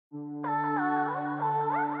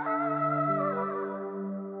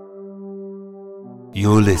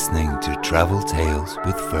You're listening to Travel Tales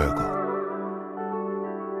with Fergal.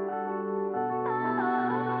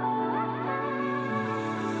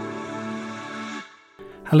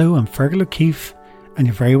 Hello, I'm Fergal O'Keefe, and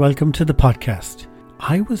you're very welcome to the podcast.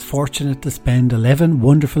 I was fortunate to spend 11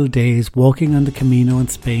 wonderful days walking on the Camino in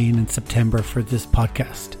Spain in September for this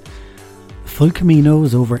podcast. The full Camino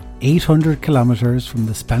is over 800 kilometres from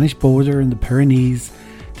the Spanish border in the Pyrenees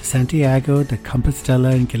to Santiago de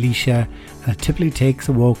Compostela in Galicia, and it typically takes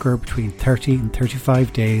a walker between 30 and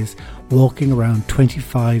 35 days, walking around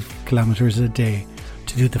 25 kilometres a day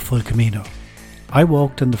to do the full Camino. I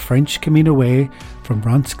walked on the French Camino Way from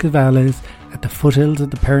Roncesvalles at the foothills of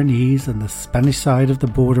the Pyrenees on the Spanish side of the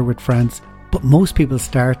border with France, but most people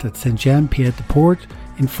start at Saint-Jean-Pied-de-Port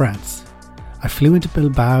in France. I flew into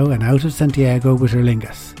Bilbao and out of Santiago with Aer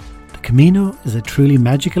Lingus. The Camino is a truly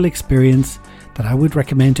magical experience that I would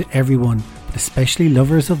recommend to everyone, but especially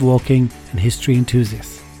lovers of walking and history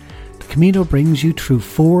enthusiasts. The Camino brings you through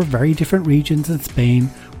 4 very different regions in Spain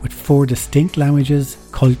with 4 distinct languages,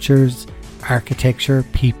 cultures, architecture,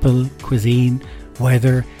 people, cuisine,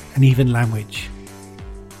 weather, and even language.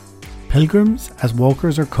 Pilgrims, as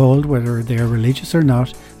walkers are called whether they are religious or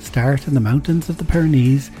not, start in the mountains of the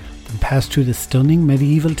Pyrenees, then pass through the stunning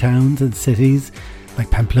medieval towns and cities like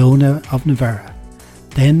Pamplona of Navarra,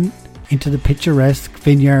 then into the picturesque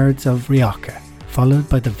vineyards of Rioja, followed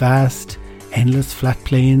by the vast, endless flat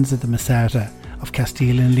plains of the Meseta of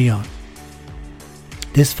Castile and Leon.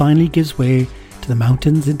 This finally gives way to the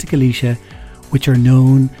mountains into Galicia, which are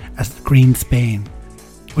known as the Green Spain,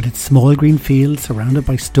 with its small green fields surrounded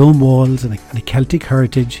by stone walls and a Celtic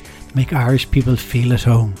heritage that make Irish people feel at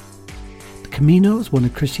home. The Camino is one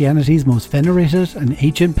of Christianity's most venerated and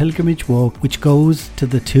ancient pilgrimage walk, which goes to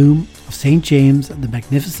the tomb of St. James and the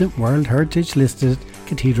magnificent World Heritage listed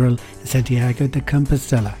cathedral in Santiago de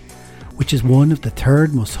Compostela, which is one of the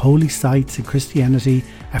 3rd most holy sites in Christianity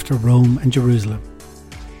after Rome and Jerusalem.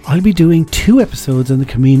 I'll be doing 2 episodes on the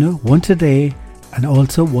Camino, one today and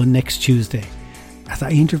also one next Tuesday, as I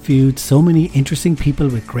interviewed so many interesting people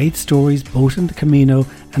with great stories both on the Camino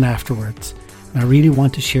and afterwards, and I really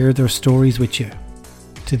want to share their stories with you.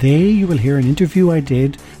 Today you will hear an interview I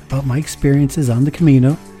did about my experiences on the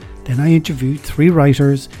Camino. Then I interviewed 3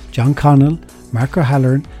 writers, John Connell, Mark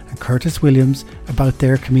O'Halloran and Curtis Williams, about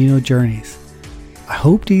their Camino journeys. I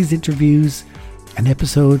hope these interviews and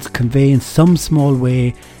episodes convey in some small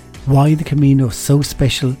way why the Camino is so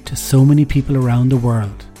special to so many people around the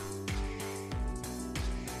world.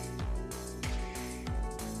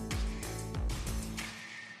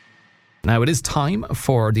 Now it is time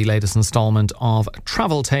for the latest instalment of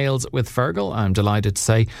Travel Tales with Fergal. I'm delighted to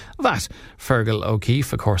say that Fergal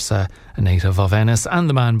O'Keefe, of course a native of Ennis and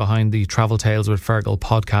the man behind the Travel Tales with Fergal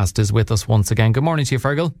podcast, is with us once again. Good morning to you,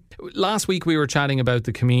 Fergal. Last week we were chatting about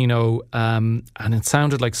the Camino and it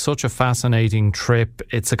sounded like such a fascinating trip.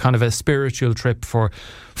 It's a kind of a spiritual trip for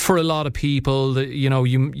a lot of people. You know,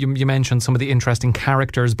 you mentioned some of the interesting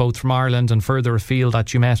characters both from Ireland and further afield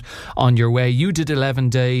that you met on your way. You did 11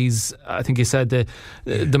 days. I think you said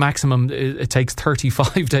the maximum, it takes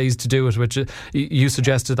 35 days to do it, which you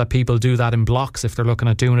suggested that people do that in blocks if they're looking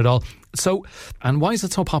at doing it all. So, and why is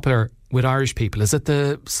it so popular with Irish people? Is it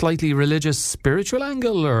the slightly religious, spiritual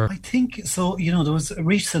angle, or? I think so. You know, there was a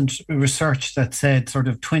recent research that said sort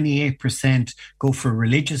of 28% go for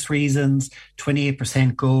religious reasons,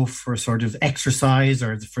 28% go for sort of exercise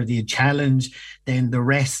or for the challenge. Then the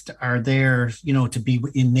rest are there, you know, to be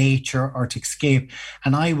in nature or to escape.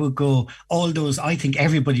 And I would go all those. I think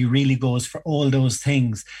everybody really goes for all those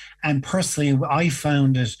things. And personally, I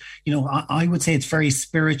found it, you know, I would say it's very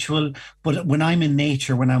spiritual, but when I'm in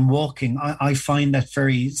nature, when I'm walking, I find that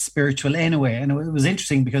very spiritual anyway. And it was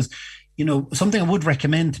interesting because, you know, something I would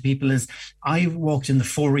recommend to people is I walked in the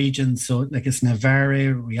 4 regions. So like it's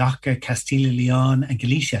Navarra, Rioja, Castile y Leon and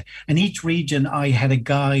Galicia. And each region I had a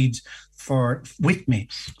guide with me,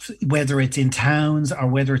 whether it's in towns or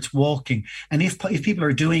whether it's walking. And if people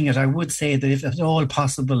are doing it, I would say that if at all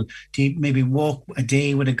possible to maybe walk a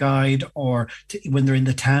day with a guide or when they're in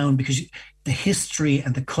the town, because the history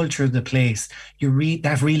and the culture of the place,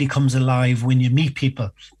 that really comes alive when you meet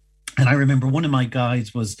people. And I remember one of my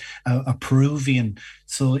guides was a Peruvian.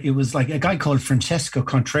 So it was like a guy called Francesco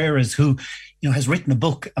Contreras, who, you know, has written a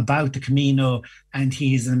book about the Camino, and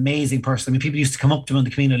he's an amazing person. I mean, people used to come up to him on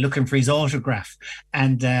the Camino looking for his autograph.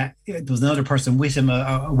 And there was another person with him,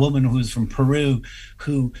 a woman who was from Peru,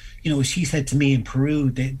 who, you know, she said to me in Peru,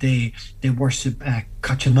 they worship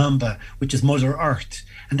Cochabamba, which is Mother Earth.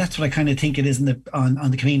 And that's what I kind of think it is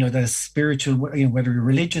on the Camino, that is spiritual, you know, whether you're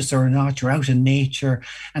religious or not, you're out in nature.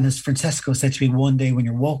 And as Francesco said to me one day, when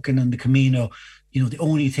you're walking on the Camino, the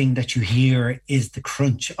only thing that you hear is the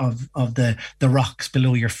crunch of the rocks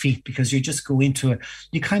below your feet, because you just go into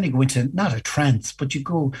you kind of go into not a trance, but you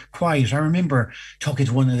go quiet. I remember talking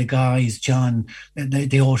to one of the guys, John,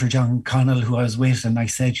 the author John Connell, who I was with, and I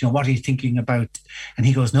said, what are you thinking about? And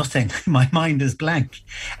he goes, nothing. My mind is blank.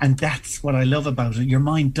 And that's what I love about it. Your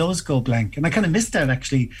mind does go blank. And I kind of missed that,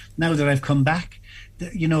 actually, now that I've come back.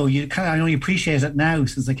 I only appreciate it now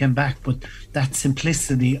since I came back, but that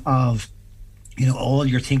simplicity of, all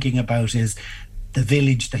you're thinking about is the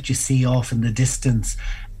village that you see off in the distance,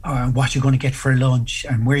 what you're going to get for lunch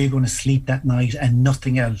and where you're going to sleep that night, and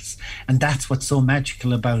nothing else. And that's what's so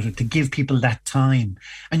magical about it, to give people that time.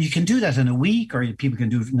 And you can do that in a week, or people can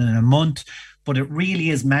do it in a month, but it really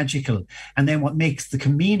is magical. And then what makes the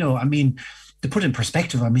Camino, to put in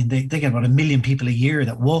perspective, they get about 1 million people a year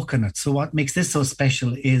that walk on it. So what makes this so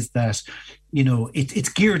special is that, it's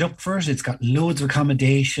geared up for it. It's got loads of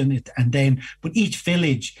accommodation, but each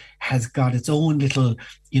village has got its own little,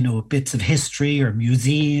 bits of history or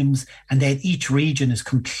museums, and then each region is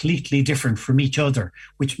completely different from each other,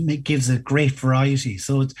 which gives a great variety.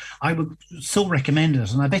 So I would so recommend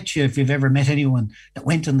it, and I bet you if you've ever met anyone that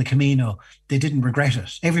went on the Camino, they didn't regret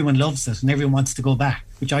it. Everyone loves it, and everyone wants to go back,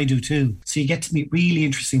 which I do too. So you get to meet really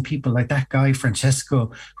interesting people like that guy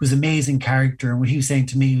Francesco, who's an amazing character, and what he was saying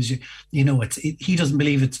to me was, he doesn't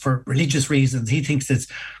believe it's for religious reasons. He thinks it's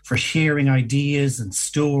for sharing ideas and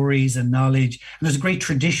stories and knowledge. And there's a great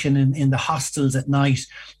tradition in the hostels at night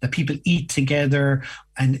that people eat together,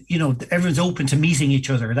 and everyone's open to meeting each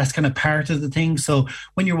other. That's kind of part of the thing. So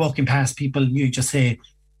when you're walking past people, you just say,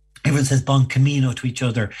 everyone says bon camino to each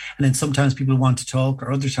other, and then sometimes people want to talk,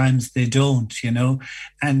 or other times they don't,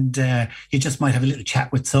 and you just might have a little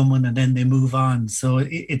chat with someone and then they move on. So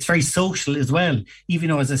it's very social as well, even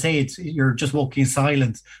though, as I say, you're just walking in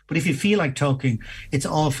silence. But if you feel like talking, it's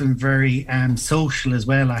often very social as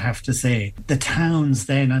well, I have to say. The towns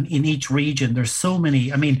then, and in each region, there's so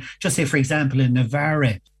many. Just say, for example, in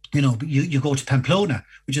Navarre, you go to Pamplona,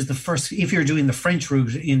 which is the first, if you're doing the French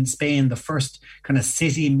route in Spain, the first kind of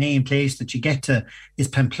city main place that you get to is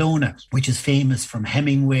Pamplona, which is famous from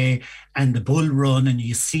Hemingway and the Bull Run. And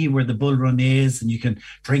you see where the Bull Run is, and you can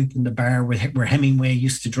drink in the bar where Hemingway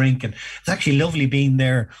used to drink. And it's actually lovely being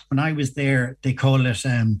there. When I was there, they call it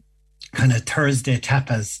kind of Thursday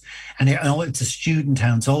tapas, and it's a student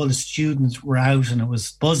town, so all the students were out and it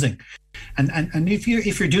was buzzing. And if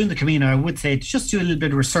you're doing the Camino, I would say just do a little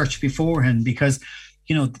bit of research beforehand, because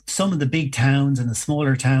some of the big towns and the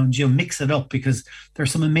smaller towns, mix it up, because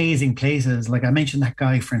there's some amazing places. Like I mentioned that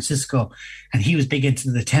guy Francisco, and he was big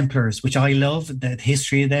into the Templars, which I love, the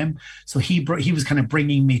history of them. So he was kind of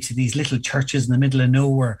bringing me to these little churches in the middle of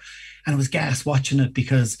nowhere, and it was gas watching it,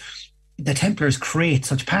 because the Templars create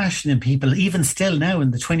such passion in people, even still now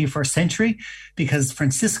in the 21st century, because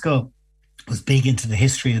Francisco was big into the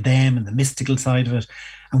history of them and the mystical side of it.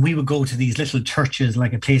 And we would go to these little churches,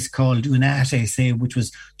 like a place called Unate, say, which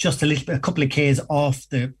was just a couple of k's off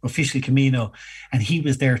the official Camino. And he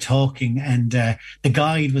was there talking, and the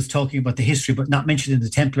guide was talking about the history, but not mentioning the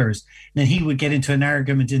Templars. And then he would get into an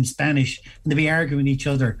argument in Spanish, and they'd be arguing each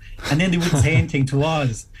other. And then they wouldn't say anything to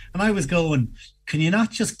us. And I was going, can you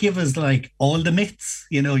not just give us like all the myths?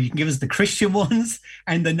 You can give us the Christian ones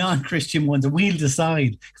and the non-Christian ones, and we'll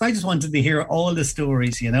decide. Because I just wanted to hear all the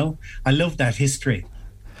stories, I love that history.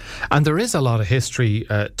 And there is a lot of history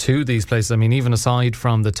to these places. Even aside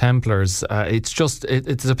from the Templars,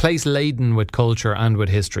 it's a place laden with culture and with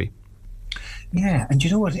history. Yeah, and you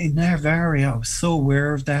know what? In Navarre, I was so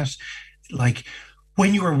aware of that. Like,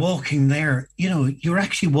 when you were walking there, you're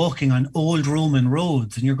actually walking on old Roman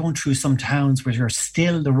roads, and you're going through some towns where there are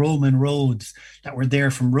still the Roman roads that were there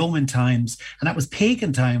from Roman times, and that was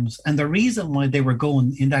pagan times. And the reason why they were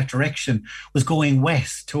going in that direction was going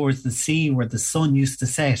west towards the sea where the sun used to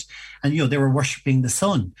set, and they were worshipping the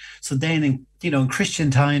sun. So then in Christian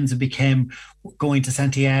times, it became going to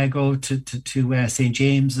Santiago to St.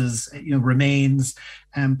 James's remains.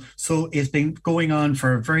 So it's been going on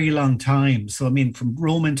for a very long time. So from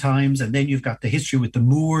Roman times, and then you've got the history with the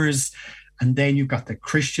Moors, and then you've got the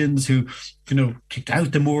Christians who kicked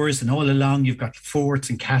out the Moors, and all along you've got forts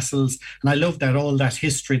and castles. And I love that, all that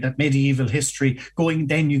history, that medieval history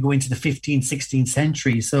then you go into the 15th, 16th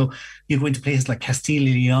century. So you go into places like Castile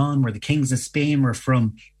and Leon, where the kings of Spain were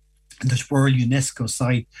from. And there's World UNESCO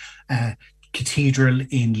site cathedral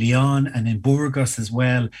in Leon and in Burgos as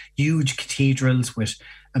well. Huge cathedrals with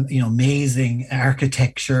amazing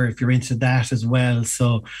architecture if you're into that as well.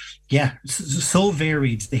 So yeah, so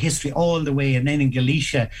varied, the history all the way. And then in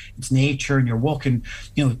Galicia, it's nature, and you're walking,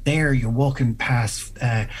 there you're walking past,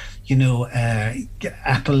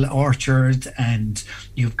 apple orchards, and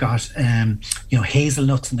you've got,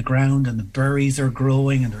 hazelnuts in the ground, and the berries are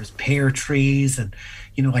growing, and there's pear trees. And,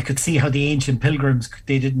 I could see how the ancient pilgrims,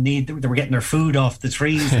 they were getting their food off the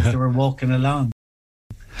trees as they were walking along.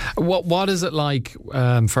 What is it like,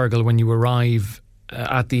 Fergal, when you arrive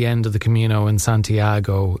at the end of the Camino in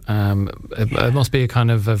Santiago? It must be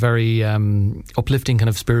a very uplifting kind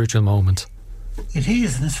of spiritual moment. It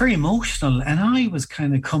is, and it's very emotional. And I was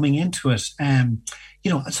kind of coming into it,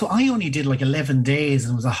 so I only did like 11 days,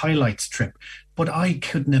 and it was a highlights trip. But I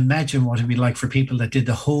couldn't imagine what it'd be like for people that did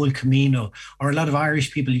the whole Camino, or a lot of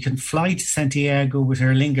Irish people. You can fly to Santiago with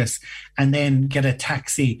Aer Lingus and then get a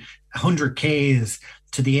taxi 100 k's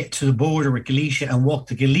to the border with Galicia and walk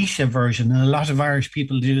the Galicia version. And a lot of Irish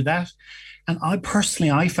people do that. And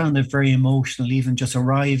I found it very emotional, even just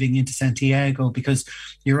arriving into Santiago, because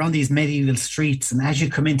you're on these medieval streets, and as you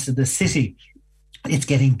come into the city, it's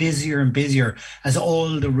getting busier and busier as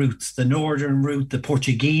all the routes, the northern route, the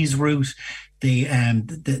Portuguese route, the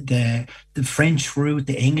French route,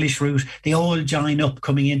 the English route, they all join up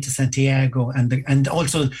coming into Santiago. And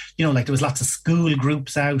also, there was lots of school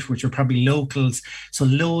groups out, which are probably locals. So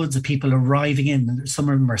loads of people arriving in, and some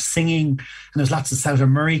of them are singing, and there's lots of South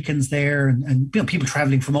Americans there, and people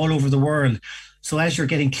traveling from all over the world. So as you're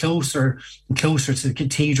getting closer and closer to the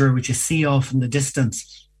cathedral, which you see off in the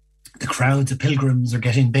distance, the crowds of pilgrims are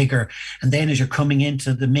getting bigger. And then as you're coming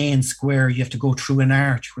into the main square, you have to go through an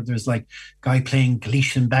arch where there's like a guy playing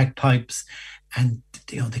Galician bagpipes. And,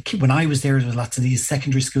 when I was there was lots of these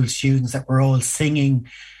secondary school students that were all singing.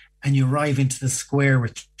 And you arrive into the square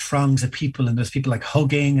with throngs of people, and there's people like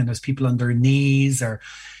hugging, and there's people on their knees, or,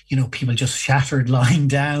 people just shattered lying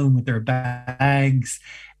down with their bags.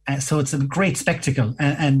 So it's a great spectacle.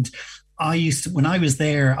 And when I was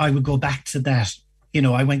there, I would go back to that.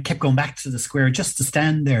 Kept going back to the square just to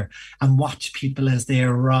stand there and watch people as they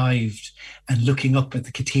arrived, and looking up at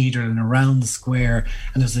the cathedral and around the square.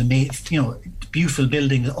 And there's beautiful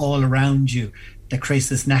buildings all around you that creates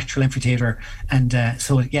this natural amphitheatre. And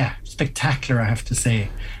spectacular, I have to say.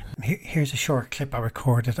 Here's a short clip I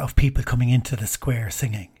recorded of people coming into the square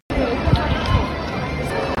singing.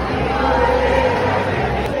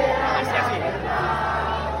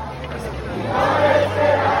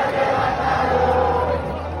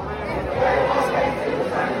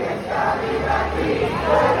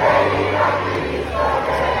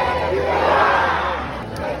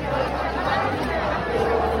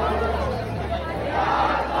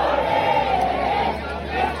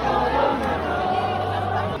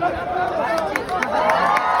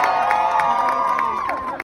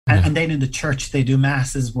 And then in the church, they do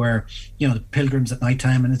masses where, the pilgrims at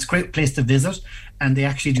nighttime, and it's a great place to visit. And they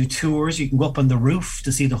actually do tours. You can go up on the roof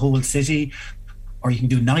to see the whole city, or you can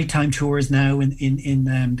do nighttime tours now in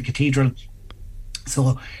the cathedral.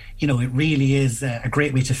 So, it really is a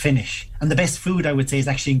great way to finish. And the best food, I would say, is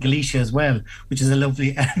actually in Galicia as well, which is a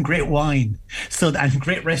lovely and great wine. And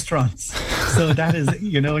great restaurants. So that is, and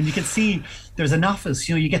you can see there's an office,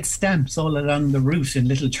 you get stamps all along the route in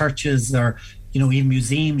little churches, or, even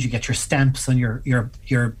museums. You get your stamps on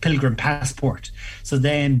your pilgrim passport. So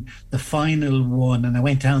then the final one, and I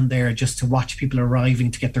went down there just to watch people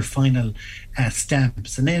arriving to get their final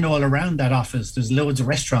stamps. And then all around that office, there's loads of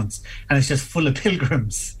restaurants, and it's just full of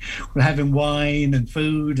pilgrims. We're having wine and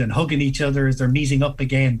food and hugging each other as they're meeting up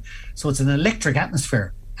again. So it's an electric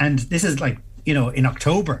atmosphere. And this is like, in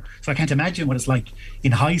October. So I can't imagine what it's like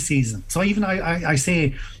in high season. So even I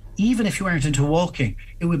say, even if you weren't into walking,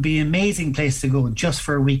 it would be an amazing place to go just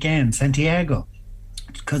for a weekend, Santiago,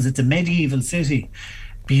 because it's a medieval city,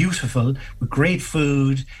 beautiful, with great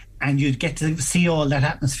food, and you'd get to see all that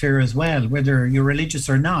atmosphere as well. Whether you're religious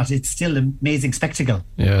or not, it's still an amazing spectacle.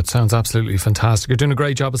 Yeah, it sounds absolutely fantastic. You're doing a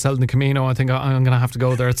great job of selling the Camino. I think I'm going to have to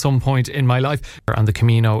go there at some point in my life. And the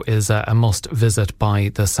Camino is a must visit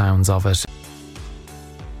by the sounds of it.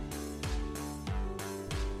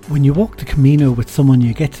 When you walk the Camino with someone,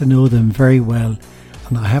 you get to know them very well.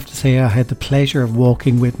 And I have to say, I had the pleasure of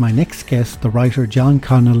walking with my next guest, the writer John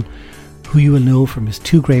Connell, who you will know from his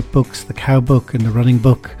two great books, The Cow Book and The Running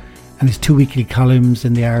Book, and his two weekly columns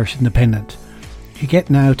in the Irish Independent. You get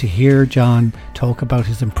now to hear John talk about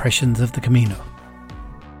his impressions of the Camino.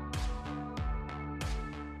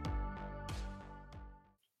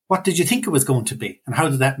 What did you think it was going to be, and how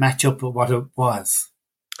did that match up with what it was?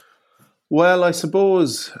 Well, I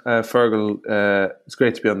suppose, Fergal, it's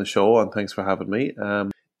great to be on the show, and thanks for having me.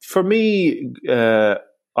 For me,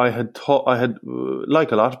 I had thought,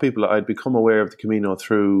 like a lot of people, I'd become aware of the Camino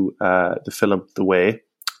through the film The Way,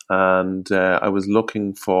 and I was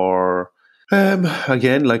looking for,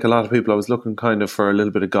 again, like a lot of people, I was looking kind of for a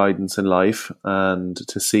little bit of guidance in life and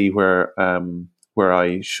to see where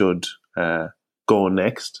I should go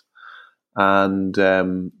next. And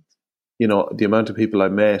the amount of people I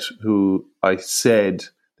met who I said,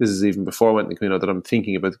 this is even before I went to the Camino, that I'm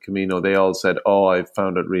thinking about the Camino, they all said, "Oh, I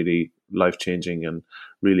found it really life-changing and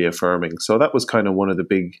really affirming." So that was kind of one of the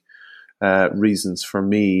big reasons for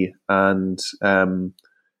me. And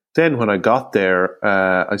then when I got there,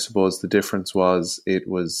 I suppose the difference was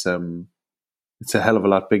it's a hell of a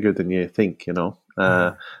lot bigger than you think.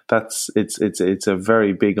 It's a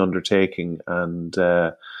very big undertaking, and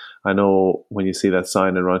I know when you see that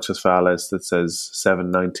sign in Roncesvalles that says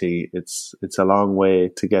 790, it's a long way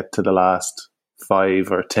to get to the last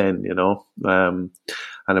 5 or 10, and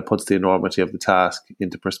it puts the enormity of the task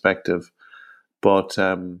into perspective. But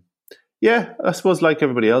I suppose like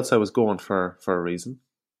everybody else, I was going for a reason.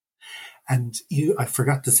 And I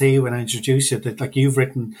forgot to say when I introduced you that, like,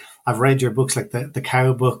 I've read your books, like the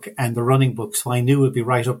cow book and the running book, so I knew it would be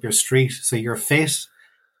right up your street. So you're fit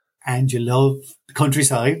and you love the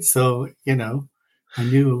countryside, so I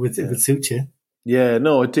knew it would suit you. Yeah,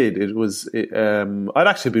 no, it did. I'd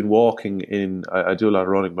actually been walking I do a lot of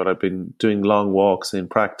running, but I've been doing long walks in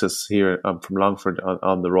practice here. I'm from Longford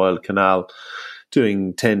on the Royal Canal,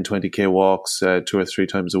 doing 10, 20k walks 2 or 3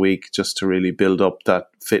 times a week just to really build up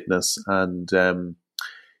that fitness. And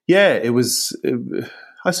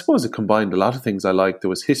I suppose it combined a lot of things I liked. There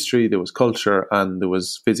was history, there was culture, and there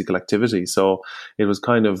was physical activity. So it was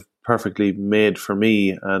kind of perfectly made for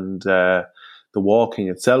me. And the walking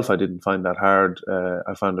itself, I didn't find that hard.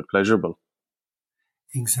 I found it pleasurable.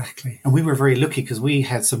 Exactly. And we were very lucky because we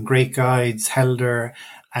had some great guides, Helder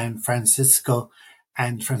and Francisco.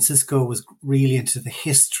 And Francisco was really into the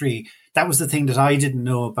history. That was the thing that I didn't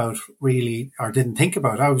know about really, or didn't think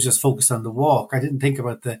about. I was just focused on the walk. I didn't think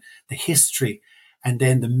about the history and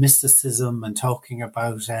then the mysticism and talking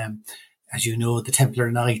about, as you know, the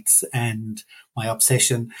Templar Knights and my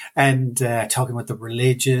obsession, and talking about the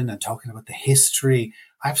religion and talking about the history.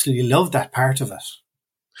 I absolutely loved that part of it.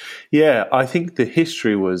 Yeah, I think the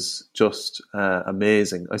history was just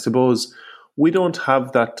amazing. I suppose we don't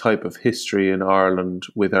have that type of history in Ireland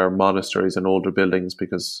with our monasteries and older buildings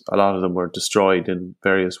because a lot of them were destroyed in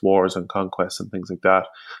various wars and conquests and things like that.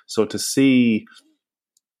 So to see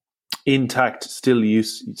intact, still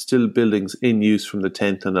buildings in use from the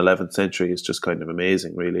 10th and 11th century is just kind of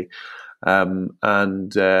amazing, really. Fran,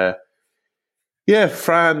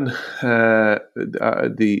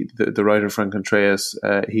 the writer Fran Contreras,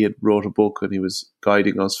 he had wrote a book and he was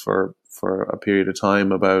guiding us for a period of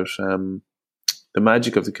time about the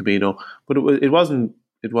magic of the Camino, but it wasn't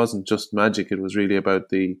just magic. It was really about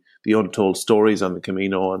the untold stories on the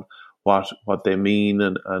Camino and what they mean,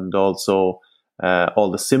 and also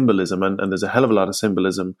all the symbolism. And there's a hell of a lot of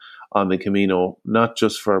symbolism on the Camino, not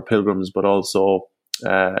just for pilgrims, but also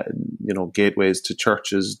gateways to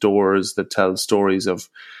churches, doors that tell stories of.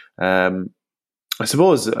 I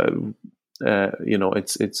suppose it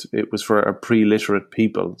was for a pre-literate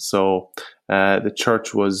people, so the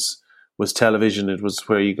church was television. It was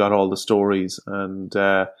where you got all the stories, and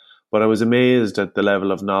but I was amazed at the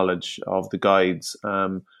level of knowledge of the guides,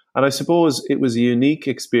 and I suppose it was a unique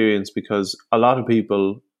experience because a lot of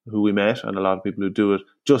people who we met and a lot of people who do it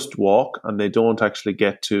just walk and they don't actually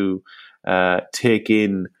get to take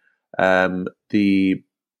in the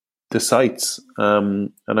sights.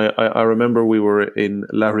 And I remember we were in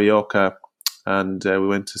La Rioja and we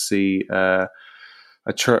went to see a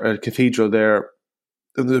cathedral there.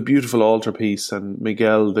 And there's a beautiful altarpiece, and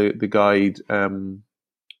Miguel, the guide,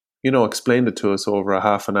 explained it to us over a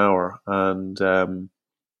half an hour. And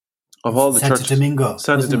of all the churches,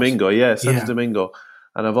 Santo Domingo,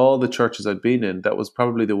 and of all the churches I'd been in, that was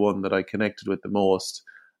probably the one that I connected with the most.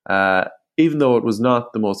 Even though it was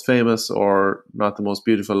not the most famous or not the most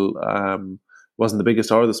beautiful, wasn't the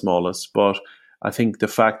biggest or the smallest, but I think the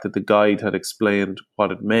fact that the guide had explained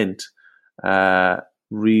what it meant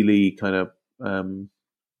really kind of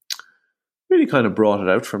brought it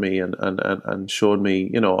out for me and showed me,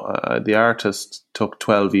 the artist took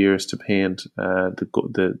 12 years to paint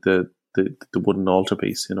the wooden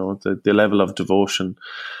altarpiece, the level of devotion,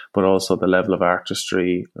 but also the level of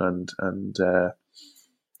artistry and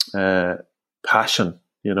passion,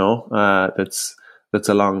 that's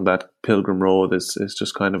along that pilgrim road is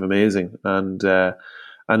just kind of amazing. And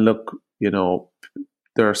look,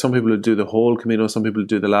 there are some people who do the whole Camino, some people who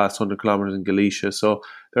do the last 100 kilometers in Galicia. So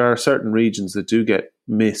there are certain regions that do get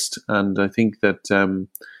missed, and I think that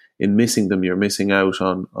in missing them, you're missing out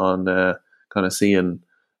on kind of seeing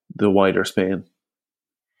the wider Spain.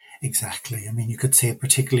 Exactly. I mean, you could say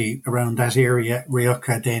particularly around that area,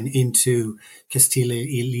 Rioja, then into Castilla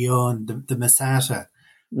y Leon, the Meseta,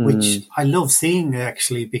 which I love seeing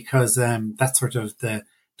actually, because that's sort of the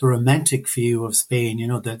romantic view of Spain, you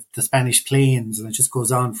know, the Spanish plains, and it just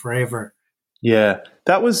goes on forever. Yeah,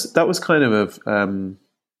 that was kind of an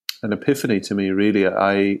epiphany to me, really.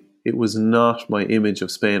 It was not my image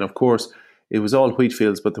of Spain. Of course, it was all wheat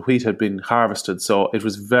fields, but the wheat had been harvested, so it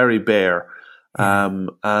was very bare.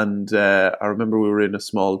 And I remember we were in a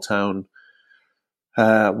small town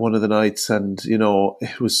one of the nights, and you know,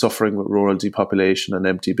 it was suffering with rural depopulation and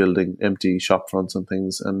empty shop fronts and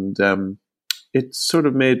things, and it sort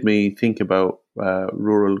of made me think about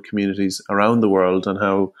rural communities around the world and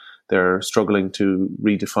how they're struggling to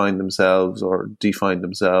redefine themselves or define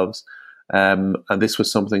themselves. And this was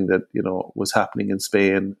something that, you know, was happening in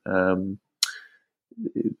Spain. I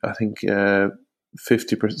think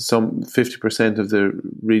 50% of the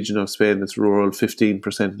region of Spain that's rural,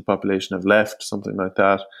 15% of the population have left, something like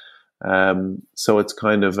that. So it's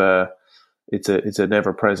kind of it's an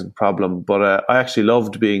ever present problem. But I actually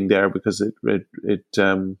loved being there because it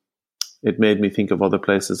made me think of other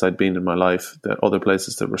places I'd been in my life, the other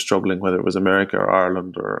places that were struggling, whether it was America or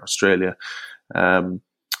Ireland or Australia. The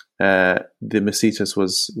Mesetas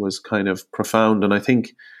was kind of profound, and I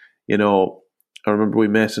think, you know, I remember we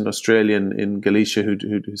met an Australian in Galicia who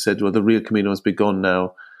said, well, the real Camino has begun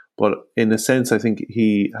now. But in a sense, I think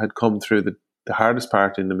he had come through the hardest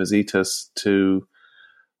part in the Mesetas, to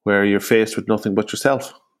where you're faced with nothing but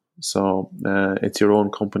yourself. So it's your own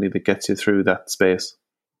company that gets you through that space.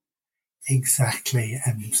 Exactly.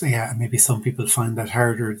 And so, yeah, maybe some people find that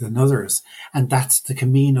harder than others. And that's the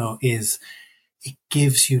Camino, is it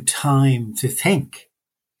gives you time to think,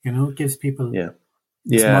 you know, it gives people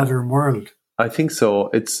this modern world. I think so.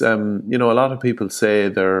 It's, you know, a lot of people say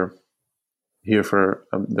they're here for,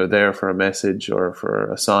 they're there for a message or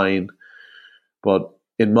for a sign. But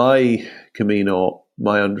in my Camino,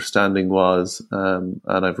 my understanding was, and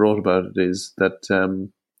I've wrote about it, is that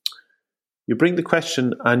you bring the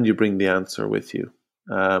question and you bring the answer with you.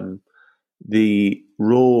 The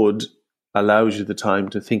road allows you the time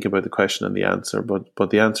to think about the question and the answer,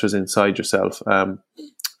 but the answer is inside yourself. And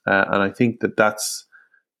I think that that's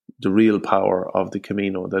the real power of the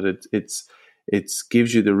Camino, that it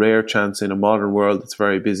gives you the rare chance in a modern world that's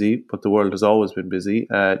very busy, but the world has always been busy,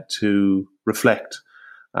 to reflect.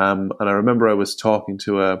 And I remember I was talking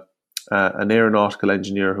to an aeronautical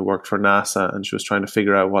engineer who worked for NASA, and she was trying to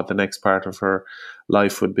figure out what the next part of her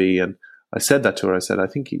life would be. And I said that to her. I said, I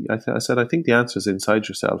think the answer is inside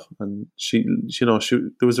yourself. And she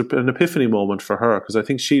there was an epiphany moment for her, because I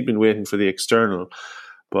think she'd been waiting for the external,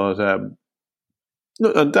 but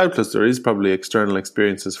and doubtless there is probably external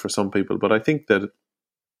experiences for some people, but I think that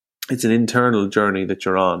it's an internal journey that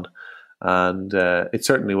you're on. And it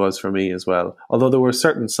certainly was for me as well. Although there were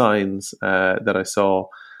certain signs that I saw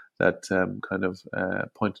that kind of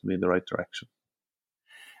pointed me in the right direction.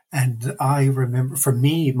 And I remember, for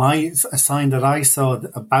me, a sign that I saw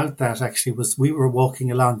about that actually was, we were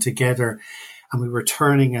walking along together and we were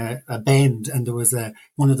turning a bend, and there was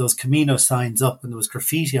one of those Camino signs up, and there was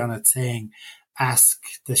graffiti on it saying, "Ask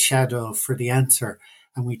the shadow for the answer."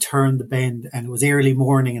 And we turned the bend, and it was early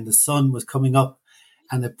morning and the sun was coming up,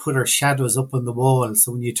 and it put our shadows up on the wall.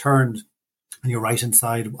 So when you turned on your right hand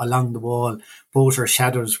side along the wall, both our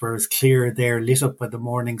shadows were as clear there, lit up by the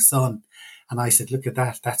morning sun. And I said, look at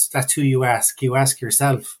that. That's who you ask. You ask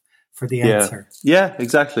yourself for the answer. Yeah,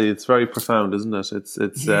 exactly. It's very profound, isn't it? It's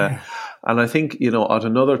and I think, you know, at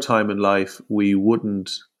another time in life, we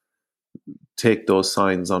wouldn't take those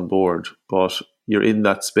signs on board, but you're in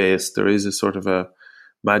that space. There is a sort of a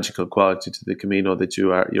magical quality to the Camino that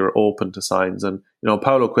you're open to signs. And, you know,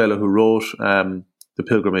 Paulo Coelho, who wrote The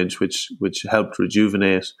Pilgrimage, which helped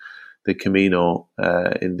rejuvenate the Camino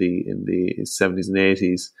in the 70s and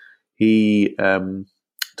 80s, he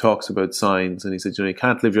talks about signs, and he said, you know, you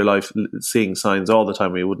can't live your life seeing signs all the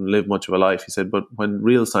time, or you wouldn't live much of a life. He said, but when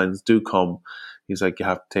real signs do come, he's like, you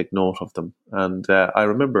have to take note of them. And I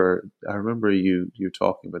remember you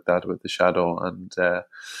talking about that, about the shadow, and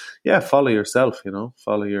follow yourself, you know,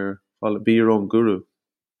 be your own guru.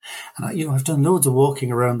 And you know, I've done loads of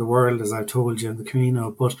walking around the world, as I've told you, on the Camino.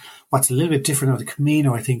 But what's a little bit different on the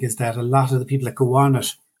Camino, I think, is that a lot of the people that go on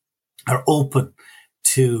it are open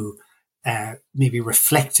to maybe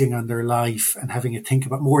reflecting on their life and having a think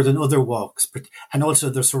about more than other walks. And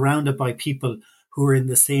also they're surrounded by people who are in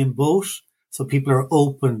the same boat. So people are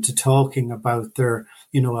open to talking about their,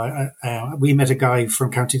 we met a guy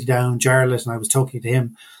from County Down, Jarlath, and I was talking to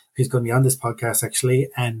him. He's going to be on this podcast actually.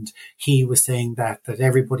 And he was saying that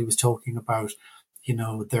everybody was talking about,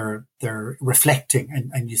 they're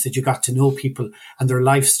reflecting, and you said you got to know people and their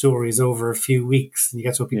life stories over a few weeks, and you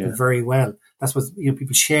get to know people very well. That's what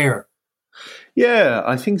people share. Yeah,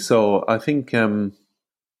 I think so. I think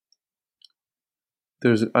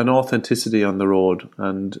there's an authenticity on the road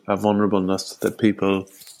and a vulnerableness that people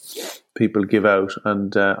give out.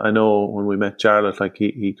 And I know when we met Jarlath, like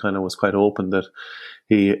he kind of was quite open that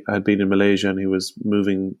he had been in Malaysia and he was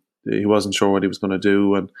moving. He wasn't sure what he was going to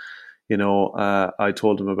do, and I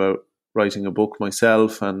told him about writing a book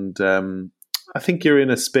myself, and I think you're in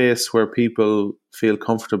a space where people feel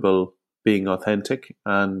comfortable being authentic,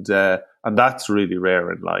 and that's really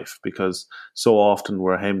rare in life, because so often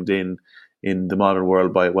we're hemmed in the modern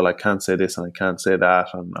world by, well, I can't say this and I can't say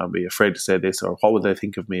that, and I'll be afraid to say this, or what would they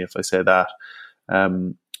think of me if I say that?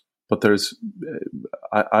 But there's,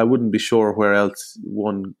 I wouldn't be sure where else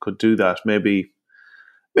one could do that. Maybe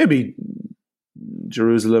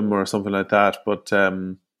Jerusalem or something like that, but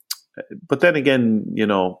then again,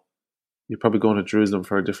 you're probably going to Jerusalem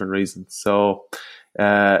for a different reason. So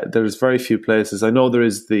there's very few places. I know there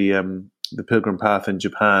is the Pilgrim Path in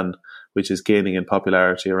Japan, which is gaining in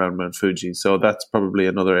popularity around Mount Fuji. So that's probably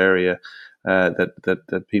another area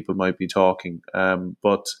that people might be talking.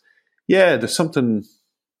 But yeah, there's something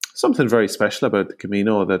very special about the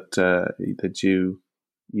Camino that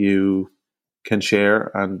you can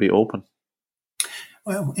share and be open.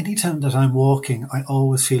 Well, anytime that I'm walking, I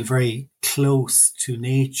always feel very close to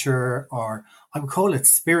nature, or I would call it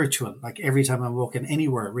spiritual, like every time I'm walking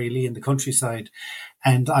anywhere really in the countryside.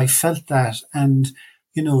 And I felt that. And,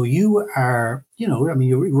 you are,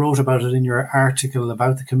 you wrote about it in your article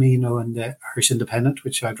about the Camino and the Irish Independent,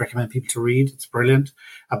 which I'd recommend people to read. It's brilliant,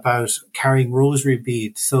 about carrying rosary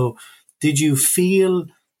beads. So did you feel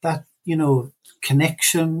that,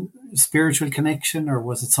 connection, spiritual connection, or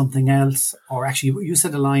was it something else? Or actually, you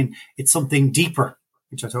said a line, it's something deeper,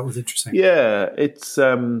 which I thought was interesting. Yeah, it's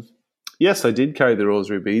yes, I did carry the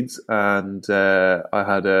rosary beads, and I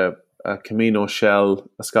had a Camino shell,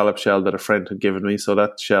 a scallop shell that a friend had given me. So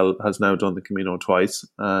that shell has now done the Camino twice,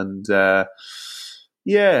 and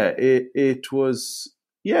it was,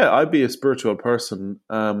 I'd be a spiritual person.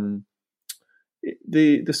 The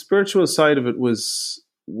spiritual side of it was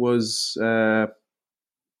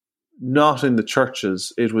not in the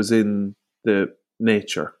churches, it was in the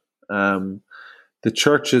nature. The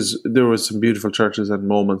churches, there was some beautiful churches and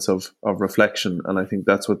moments of reflection, and I think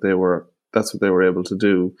that's what they were able to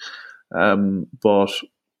do. But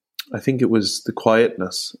I think it was the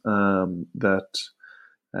quietness that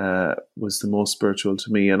was the most spiritual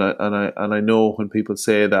to me, and I know when people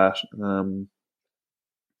say that,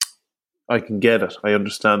 I can get it. I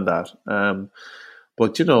understand that.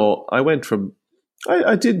 But I went from,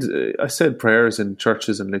 I said prayers in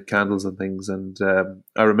churches and lit candles and things, and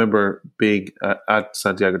I remember being at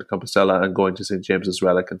Santiago de Compostela and going to St. James's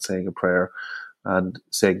Relic and saying a prayer and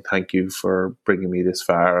saying thank you for bringing me this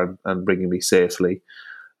far and bringing me safely.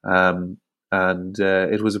 And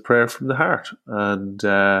it was a prayer from the heart. And,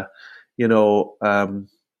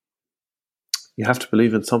 you have to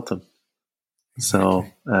believe in something.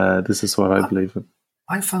 Exactly. So this is what I believe in.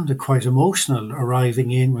 I found it quite emotional arriving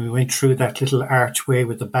in, when we went through that little archway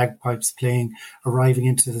with the bagpipes playing, arriving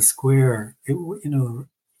into the square,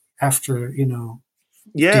 after a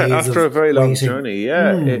very long journey.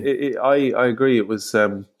 Yeah, I agree. It was,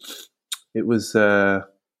 it's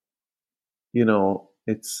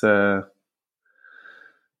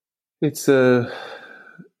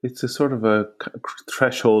a sort of a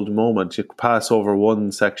threshold moment. You pass over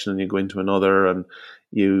one section and you go into another, and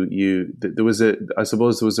there was a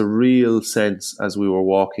real sense as we were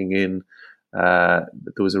walking in, there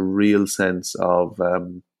was a real sense of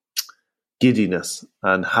giddiness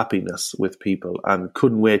and happiness with people, and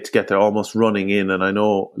couldn't wait to get there, almost running in. And I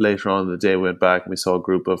know later on in the day we went back and we saw a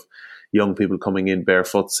group of young people coming in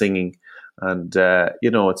barefoot singing, and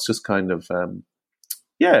it's just kind of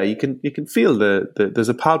you can feel there's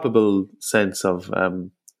a palpable sense of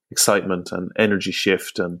excitement and energy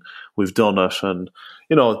shift, and we've done it. And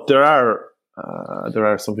there are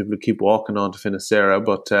some people who keep walking on to Finisterre,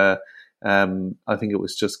 but I think it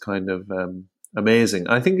was just kind of amazing.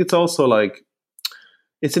 I think it's also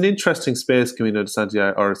it's an interesting space, Camino de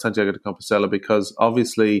Santiago or Santiago de Compostela, because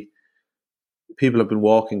obviously people have been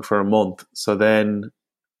walking for a month, so then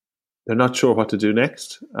they're not sure what to do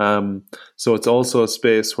next. So it's also a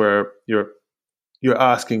space where you're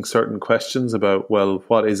asking certain questions about, well,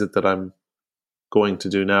 what is it that I'm going to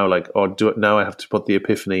do now. Like, or do it now, I have to put the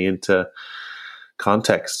epiphany into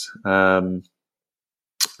context, and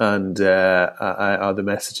the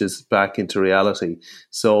messages back into reality.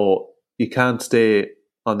 So you can't stay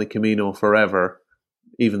on the Camino forever,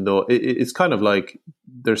 even though it's kind of like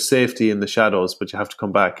there's safety in the shadows, but you have to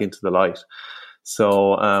come back into the light.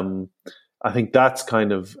 So I think that's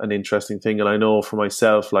kind of an interesting thing. And I know for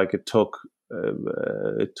myself, like I've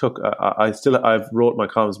wrote my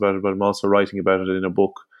comments about it, but I'm also writing about it in a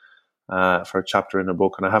book, for a chapter in a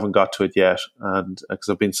book, and I haven't got to it yet. And because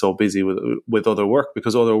I've been so busy with other work,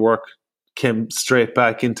 because other work came straight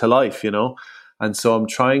back into life, you know. And so I'm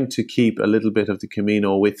trying to keep a little bit of the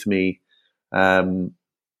Camino with me,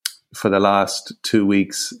 for the last 2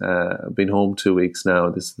 weeks. I've been home 2 weeks now.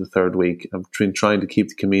 This is the third week. I've been trying to keep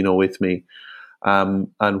the Camino with me. And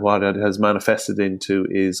what it has manifested into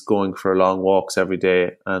is going for long walks every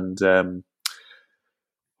day, and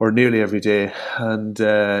or nearly every day. And,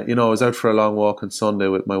 I was out for a long walk on Sunday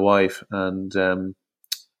with my wife, and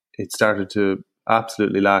it started to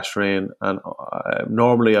absolutely lash rain. And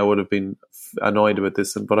normally I would have been annoyed about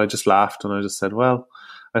this, but I just laughed, and I just said, well,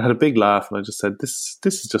 I had a big laugh, and I just said, this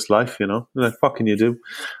is just life, you know, like, what can you do?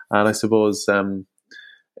 And I suppose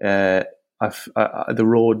the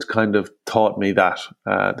road kind of taught me that,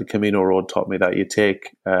 the Camino road taught me that you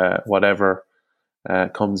take whatever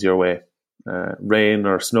comes your way, rain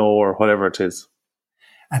or snow or whatever it is.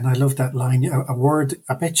 And I love that line. A word,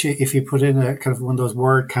 I bet you if you put in a kind of one of those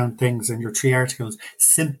word count things in your 3 articles,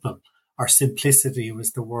 simple or simplicity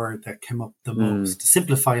was the word that came up the most.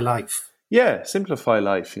 Simplify life. Yeah, simplify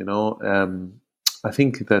life, you know. I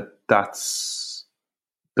think that's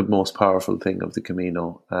the most powerful thing of the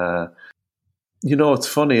Camino. It's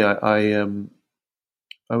funny, I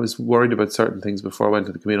was worried about certain things before I went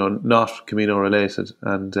to the Camino, not Camino related.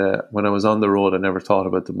 And when I was on the road, I never thought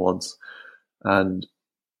about them once. And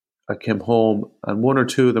I came home, and one or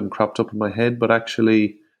two of them cropped up in my head, but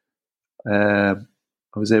actually I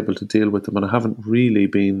was able to deal with them. And I haven't really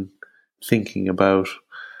been thinking about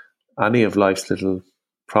any of life's little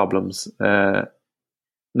problems. Now,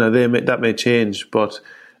 that may change, but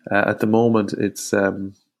at the moment, it's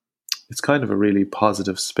kind of a really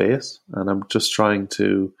positive space, and I'm just trying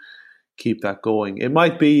to keep that going. It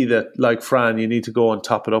might be that, like Fran, you need to go and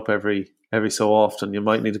top it up every so often. You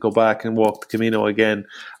might need to go back and walk the Camino again.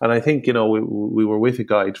 And I think, we were with a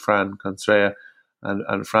guide, Fran Constrea,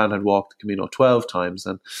 and Fran had walked the Camino 12 times.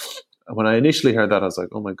 And when I initially heard that, I was like,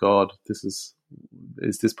 oh my God, is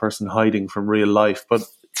this person hiding from real life? But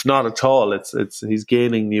it's not at all. He's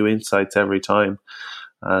gaining new insights every time.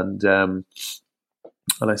 And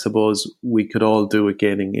I suppose we could all do with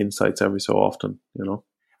gaining insights every so often, you know.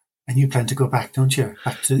 And you plan to go back, don't you?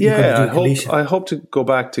 I hope to go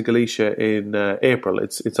back to Galicia in April.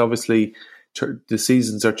 It's obviously the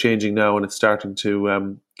seasons are changing now, and it's starting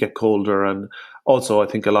to get colder. And also, I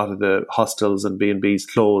think a lot of the hostels and B&Bs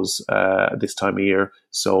close this time of year.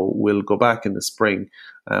 So we'll go back in the spring,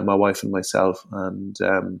 my wife and myself. And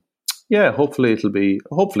hopefully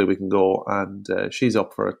we can go, and she's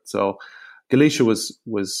up for it. So Galicia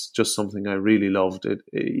was just something I really loved.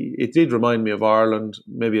 It did remind me of Ireland,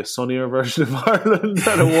 maybe a sunnier version of Ireland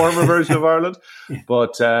and a warmer version of Ireland. Yeah.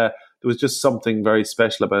 But there was just something very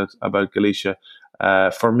special about Galicia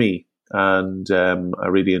for me, and I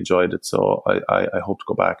really enjoyed it. So I hope to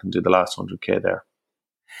go back and do the last 100k there.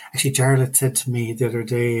 Actually, Jarlath said to me the other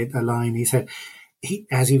day a line. He said,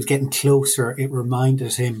 as he was getting closer, it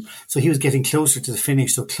reminded him. So he was getting closer to the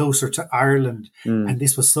finish, so closer to Ireland. And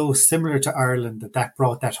this was so similar to Ireland that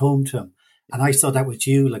brought that home to him. And I saw that with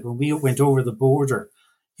you. Like when we went over the border,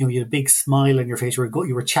 you had a big smile on your face. You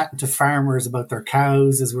were chatting to farmers about their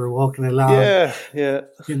cows as we were walking along. Yeah.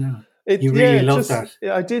 You really loved that.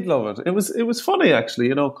 Yeah, I did love it. It was funny, actually,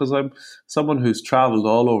 because I'm someone who's travelled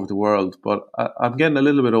all over the world, but I'm getting a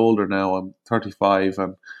little bit older now. I'm 35,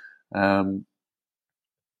 and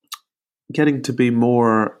getting to be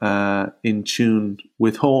more in tune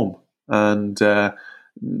with home, and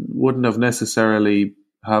wouldn't have necessarily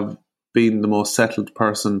have been the most settled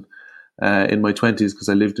person in my 20s, because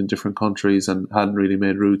I lived in different countries and hadn't really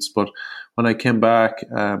made roots. But when I came back,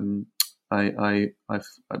 when I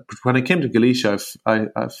came to Galicia,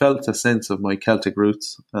 I felt a sense of my Celtic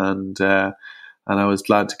roots, and I was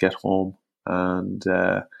glad to get home. And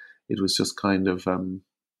it was just kind of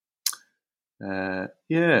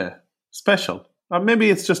special. Maybe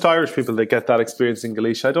it's just Irish people that get that experience in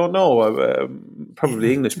Galicia. I don't know.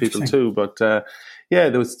 Probably English people too. But there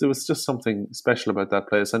was just something special about that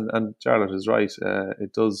place. And Jarlath is right.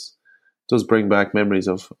 It does bring back memories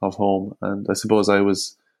of home. And I suppose I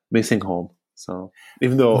was missing home. So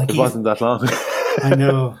even though it wasn't that long. I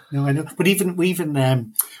know. But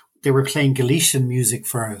even they were playing Galician music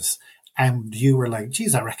for us, and you were like,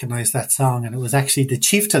 "Geez, I recognize that song," and it was actually the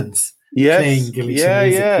Chieftains. Yes, Galician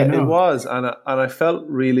music, music, it was, and I felt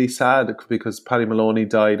really sad because Paddy Maloney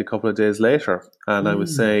died a couple of days later, and I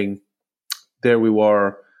was saying, there we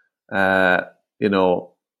were, in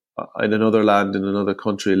another land, in another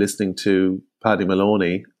country, listening to Paddy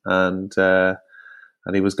Maloney, and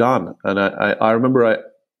he was gone. And I remember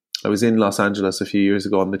I was in Los Angeles a few years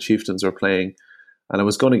ago, and the Chieftains were playing, and I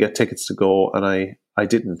was going to get tickets to go, and I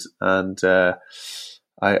didn't, and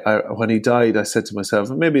when he died, I said to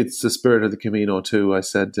myself, and maybe it's the spirit of the Camino too, I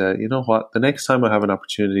said, you know what, the next time I have an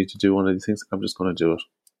opportunity to do one of these things, I'm just going to do it.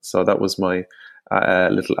 So that was my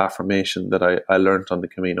little affirmation that I learned on the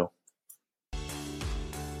Camino.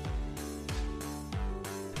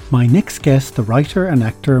 My next guest, the writer and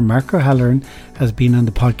actor Mark O'Halloran, has been on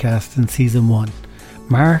the podcast in season 1.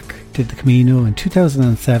 Mark did the Camino in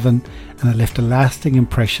 2007, and it left a lasting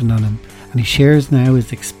impression on him, and he shares now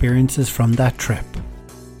his experiences from that trip.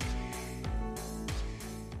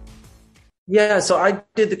 Yeah, so I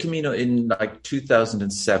did the Camino in like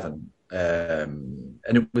 2007, and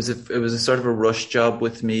it was a sort of a rush job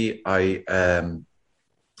with me.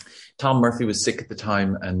 Tom Murphy was sick at the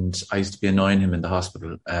time, and I used to be annoying him in the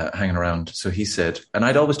hospital, hanging around. So he said, and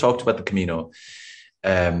I'd always talked about the Camino,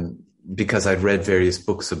 because I'd read various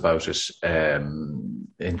books about it,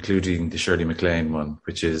 including the Shirley MacLaine one,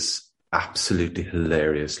 which is absolutely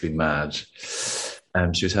hilariously mad.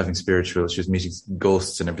 She was having she was meeting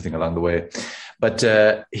ghosts and everything along the way. But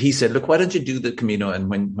he said, look, why don't you do the Camino? And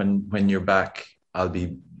when you're back, I'll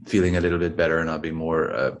be feeling a little bit better and I'll be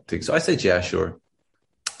more things. So I said, yeah, sure.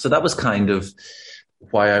 So that was kind of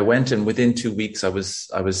why I went. And within 2 weeks, I was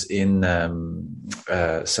in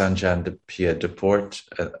Saint-Jean-de-Pied-de-Port,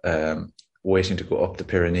 waiting to go up the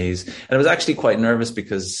Pyrenees. And I was actually quite nervous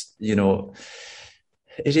because,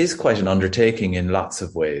 it is quite an undertaking in lots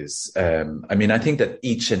of ways. I mean, I think that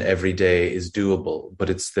each and every day is doable, but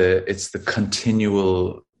it's the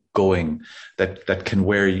continual going that can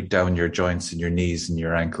wear you down your joints and your knees and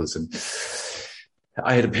your ankles. And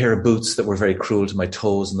I had a pair of boots that were very cruel to my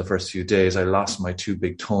toes in the first few days. I lost my 2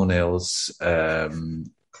 big toenails. I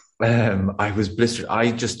was blistered.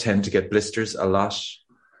 I just tend to get blisters a lot.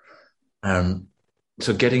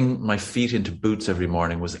 So getting my feet into boots every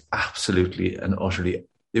morning was absolutely and utterly,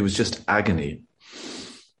 it was just agony.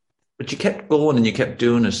 But you kept going and you kept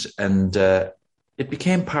doing it, and it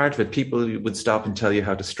became part of it. People would stop and tell you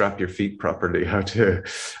how to strap your feet properly, how to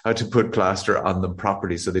put plaster on them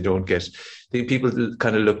properly so they don't get, people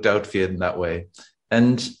kind of looked out for you in that way.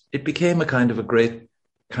 And it became a great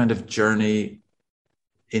kind of journey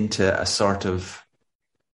into a sort of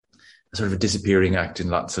a disappearing act in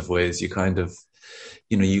lots of ways. You kind of,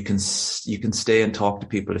 you can stay and talk to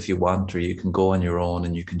people if you want, or you can go on your own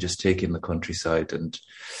and you can just take in the countryside. And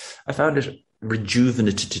I found it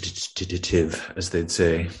rejuvenative, as they'd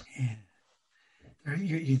say. Yeah.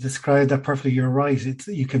 You described that perfectly. You're right.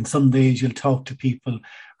 Some days you'll talk to people,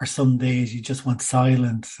 or some days you just want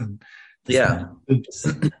silence. And yeah.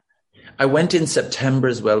 I went in September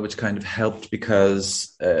as well, which kind of helped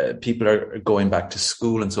because people are going back to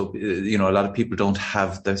school. And so, a lot of people don't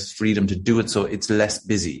have the freedom to do it. So it's less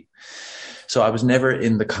busy. So I was never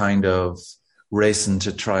in the kind of racing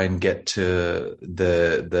to try and get to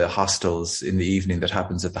the hostels in the evening that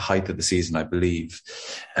happens at the height of the season, I believe.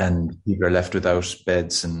 And people are left without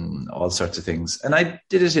beds and all sorts of things. And I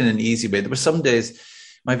did it in an easy way. There were some days.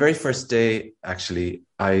 My very first day, actually,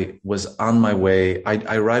 I was on my way.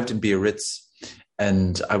 I arrived in Biarritz,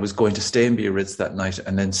 and I was going to stay in Biarritz that night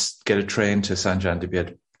and then get a train to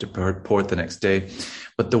Saint-Jean-de-Pied-de-Port the next day.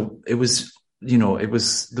 But it was,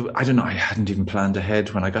 I don't know, I hadn't even planned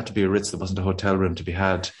ahead. When I got to Biarritz, there wasn't a hotel room to be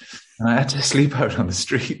had. And I had to sleep out on the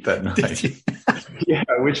street that night. Yeah,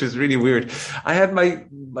 which was really weird. I had my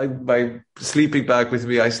sleeping bag with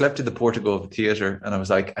me. I slept in the portico of the theatre, and I was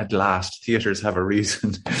like, at last, theatres have a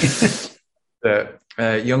reason.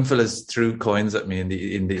 Young fellas threw coins at me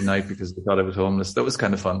in the night because they thought I was homeless. That was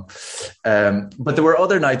kind of fun. But there were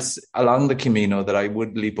other nights along the Camino that I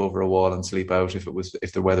would leap over a wall and sleep out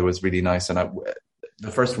if the weather was really nice. And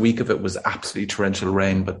the first week of it was absolutely torrential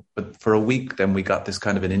rain, but for a week then we got this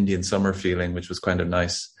kind of an Indian summer feeling, which was kind of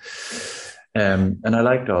nice. And I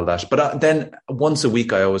liked all that. But then once a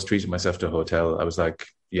week, I always treated myself to a hotel. I was like,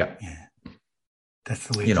 yeah. That's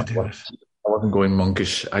the way to do it. I wasn't going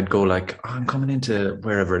monkish. I'd go like, I'm coming into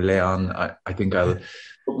wherever, Leon. I think I'll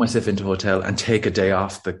book myself into a hotel and take a day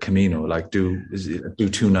off the Camino, like do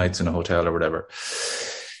 2 nights in a hotel or whatever.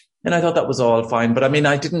 And I thought that was all fine. But I mean,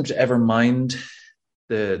 I didn't ever mind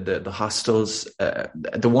the hostels.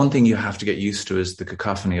 The one thing you have to get used to is the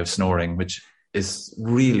cacophony of snoring, which is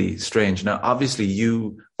really strange. Now, obviously,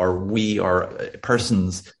 you or we or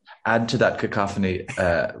persons add to that cacophony,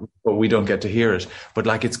 but we don't get to hear it. But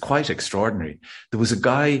like, it's quite extraordinary. There was a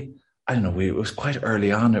guy, I don't know, it was quite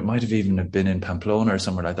early on. It might have even been in Pamplona or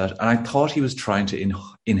somewhere like that. And I thought he was trying to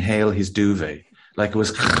inhale his duvet. Like, it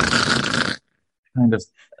was kind of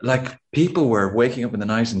like people were waking up in the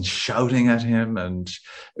night and shouting at him. And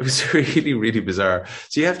it was really, really bizarre.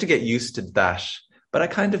 So you have to get used to that. But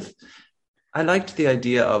I liked the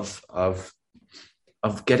idea of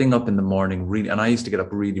getting up in the morning, really, and I used to get up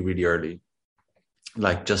really, really early,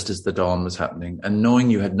 like just as the dawn was happening, and knowing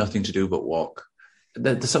you had nothing to do but walk.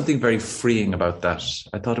 There's something very freeing about that.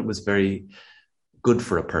 I thought it was very good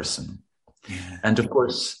for a person. Yeah. And of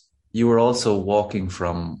course, you were also walking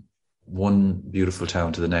from one beautiful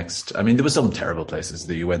town to the next. I mean, there were some terrible places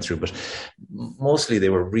that you went through, but mostly they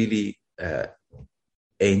were really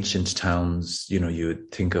ancient towns. You know, you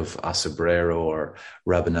would think of Asobrero or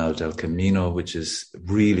Rabanal del Camino, which is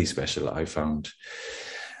really special, I found.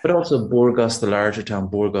 But also Burgos, the larger town,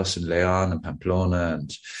 Burgos and Leon and Pamplona,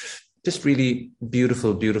 and just really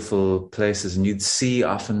beautiful, beautiful places. And you'd see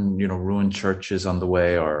often, you know, ruined churches on the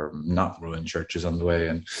way or not ruined churches on the way.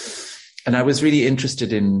 And I was really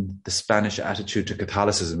interested in the Spanish attitude to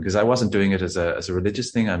Catholicism, because I wasn't doing it as a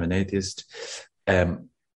religious thing. I'm an atheist.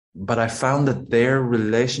 But I found that their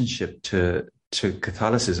relationship to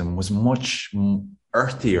Catholicism was much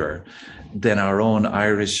earthier than our own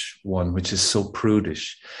Irish one, which is so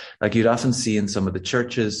prudish. Like, you'd often see in some of the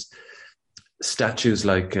churches statues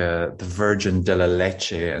like the Virgin de la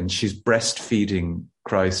Leche, and she's breastfeeding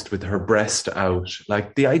Christ with her breast out.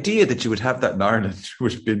 Like, the idea that you would have that in Ireland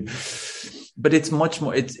would have been... But it's much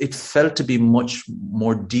more, it felt to be much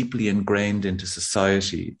more deeply ingrained into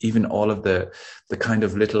society. Even all of the kind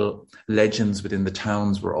of little legends within the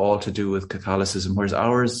towns were all to do with Catholicism, whereas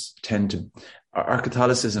ours our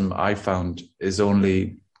Catholicism, I found, is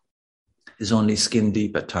only skin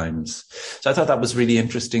deep at times. So I thought that was really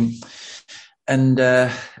interesting. And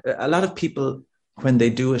a lot of people, when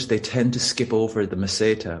they do it, they tend to skip over the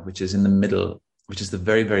Meseta, which is in the middle, which is the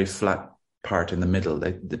very, very flat part in the middle.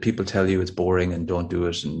 The people tell you it's boring and don't do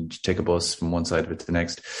it and take a bus from one side of it to the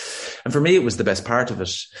next. And for me, it was the best part of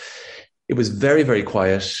it. It was very, very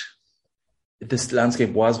quiet. This landscape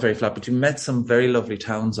was very flat, but you met some very lovely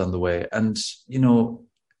towns on the way. And, you know,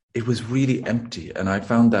 it was really empty. And I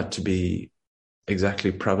found that to be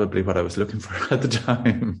exactly probably what I was looking for at the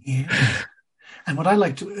time. Yeah. And what I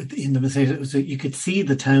liked in the Meseta was that you could see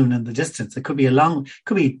the town in the distance. It could be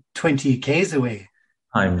 20 k's away.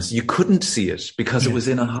 Times you couldn't see it because it was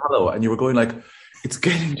in a hollow, and you were going like, it's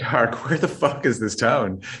getting dark. Where the fuck is this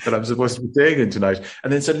town that I'm supposed to be staying in tonight?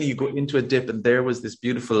 And then suddenly you go into a dip, and there was this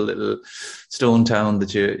beautiful little stone town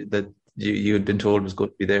that you had been told was going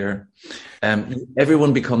to be there.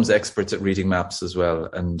 Everyone becomes experts at reading maps as well,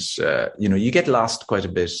 and you know, you get lost quite a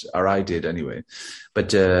bit, or I did anyway.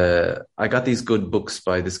 But I got these good books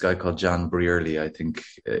by this guy called John Brearley. I think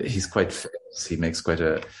he's quite famous. He makes quite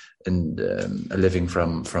a living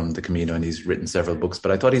from the Camino, and he's written several books.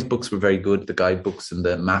 But I thought his books were very good, the guidebooks and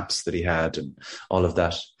the maps that he had and all of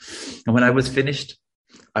that. And when I was finished,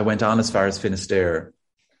 I went on as far as Finisterre,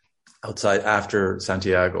 outside after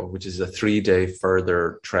Santiago, which is a 3-day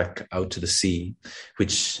further trek out to the sea,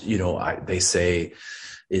 which, you know, they say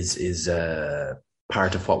is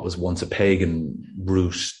part of what was once a pagan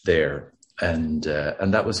route there. And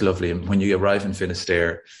that was lovely. And when you arrive in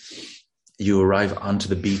Finisterre, you arrive onto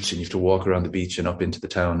the beach, and you have to walk around the beach and up into the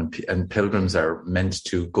town. And pilgrims are meant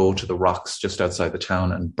to go to the rocks just outside the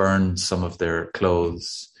town and burn some of their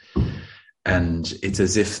clothes. And it's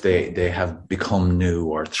as if they have become new,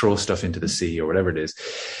 or throw stuff into the sea or whatever it is.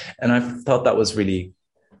 And I thought that was really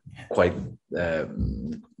quite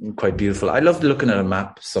beautiful. I loved looking at a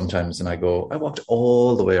map sometimes, and I walked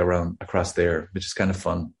all the way around across there, which is kind of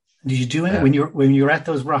fun. Did you do it when you were at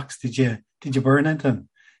those rocks? Did you burn at them?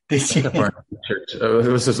 Did you?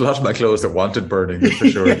 There was a lot of my clothes that wanted burning, for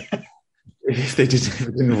sure. If they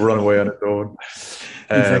didn't run away on its own.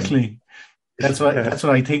 Exactly. That's what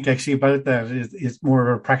I think actually about that is more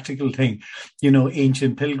of a practical thing. You know,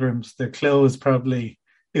 ancient pilgrims, their clothes probably,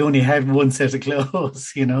 they only had one set of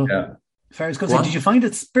clothes, you know. Yeah. As far as goes, did you find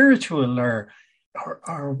it spiritual or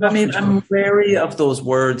I mean, I'm wary of those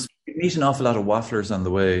words. You meet an awful lot of wafflers on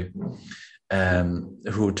the way.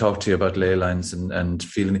 Who would talk to you about ley lines and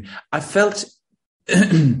feeling. I felt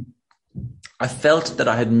that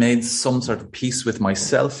I had made some sort of peace with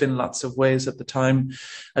myself in lots of ways at the time.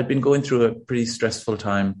 I'd been going through a pretty stressful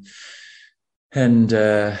time, and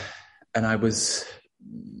I was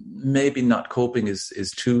maybe not coping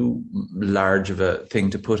is too large of a thing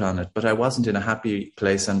to put on it, but I wasn't in a happy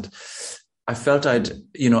place, and I felt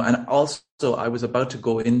and also I was about to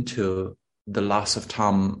go into the loss of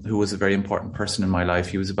Tom, who was a very important person in my life.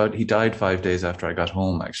 He died 5 days after I got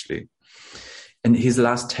home, actually. And his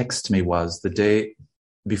last text to me was the day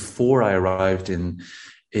before I arrived in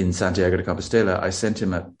Santiago de Compostela. I sent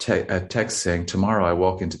him a text saying, tomorrow I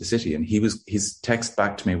walk into the city. And his text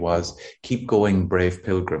back to me was, keep going, brave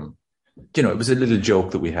pilgrim. You know, it was a little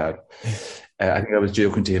joke that we had. I think I was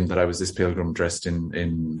joking to him that I was this pilgrim dressed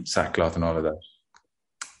in sackcloth and all of that.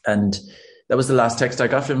 And that was the last text I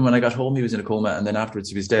got from him. When I got home, he was in a coma, and then afterwards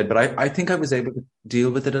he was dead. But I think I was able to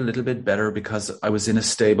deal with it a little bit better because I was in a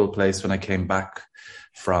stable place when I came back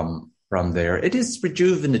from there. It is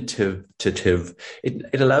rejuvenative.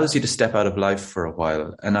 It allows you to step out of life for a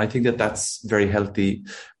while. And I think that that's very healthy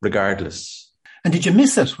regardless. And did you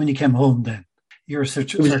miss it when you came home then?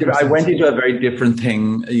 I went into a very different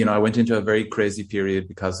thing. You know, I went into a very crazy period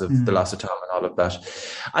because of the loss of Tom and all of that.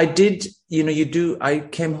 I did, I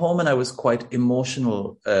came home and I was quite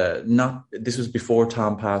emotional. This was before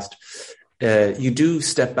Tom passed. You do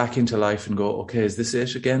step back into life and go, okay, is this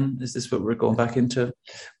it again? Is this what we're going back into?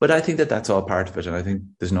 But I think that that's all part of it. And I think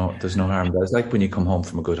there's no harm. It's like when you come home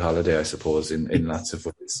from a good holiday, I suppose, in lots of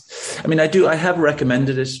ways. I mean, I have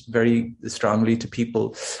recommended it very strongly to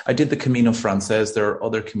people. I did the Camino Frances. There are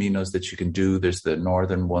other Caminos that you can do. There's the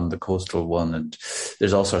northern one, the coastal one, and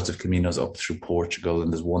there's all sorts of Caminos up through Portugal.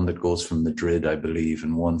 And there's one that goes from Madrid, I believe,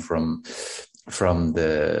 and one from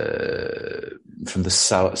the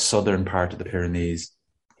southern part of the Pyrenees.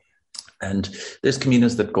 And there's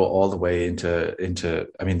Caminos that go all the way into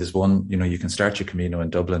I mean, there's one, you can start your Camino in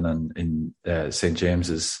Dublin, and in St.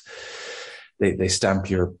 James's, they stamp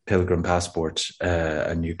your pilgrim passport,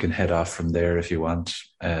 and you can head off from there if you want.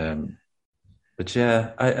 But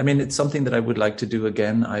yeah, I mean, it's something that I would like to do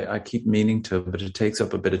again. I keep meaning to, but it takes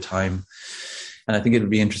up a bit of time. And I think it would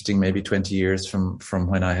be interesting maybe 20 years from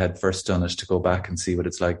when I had first done it to go back and see what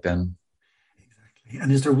it's like then. Exactly.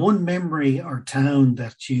 And is there one memory or town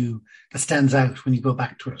that stands out when you go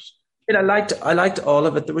back to it? I liked all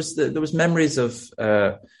of it. There was memories of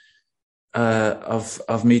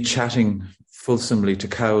me chatting fulsomely to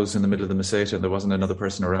cows in the middle of the Meseta, and there wasn't another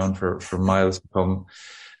person around for miles to come.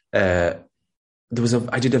 I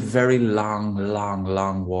did a very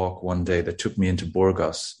long walk one day that took me into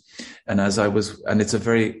Burgos. And and it's a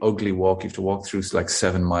very ugly walk. You have to walk through like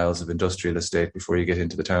 7 miles of industrial estate before you get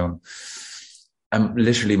into the town. And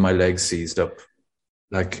literally my legs seized up.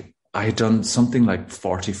 Like I had done something like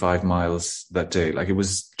 45 miles that day. Like it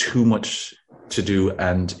was too much to do,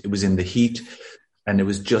 and it was in the heat, and it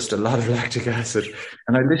was just a lot of lactic acid.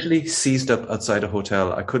 And I literally seized up outside a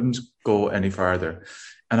hotel. I couldn't go any farther.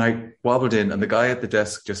 And I wobbled in, and the guy at the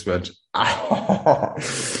desk just went, "Ah!"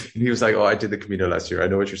 And he was like, "Oh, I did the Camino last year. I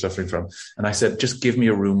know what you're suffering from." And I said, "Just give me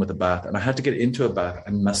a room with a bath." And I had to get into a bath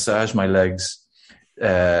and massage my legs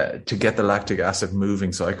to get the lactic acid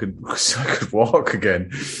moving, so I could walk again,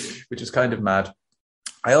 which is kind of mad.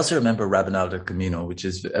 I also remember Rabanal del Camino, which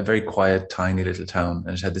is a very quiet, tiny little town,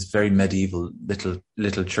 and it had this very medieval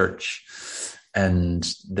little church. And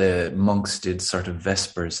the monks did sort of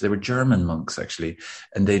vespers. They were German monks, actually,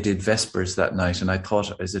 and they did vespers that night. And I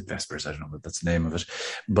thought, is it vespers? I don't know, but that's the name of it.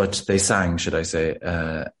 But they sang, should I say,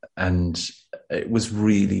 and it was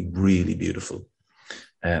really, really beautiful.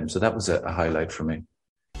 So that was a highlight for me.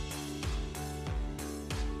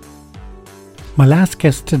 My last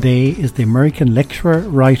guest today is the American lecturer,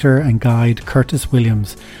 writer and guide Curtis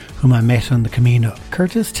Williams, whom I met on the Camino.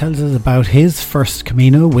 Curtis tells us about his first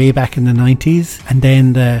Camino way back in the 90s, and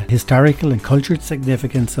then the historical and cultural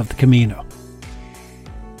significance of the Camino.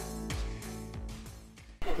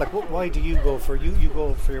 Like, why do you go for you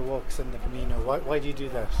go for your walks in the Camino? Why do you do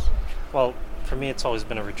that? Well, for me, it's always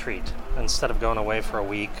been a retreat. Instead of going away for a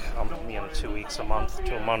week, 2 weeks, a month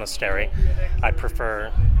to a monastery, I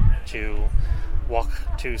prefer to walk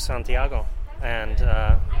to Santiago, and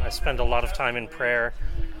I spend a lot of time in prayer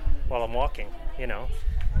while I'm walking,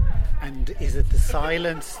 And is it the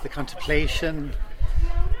silence, the contemplation?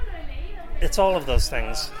 It's all of those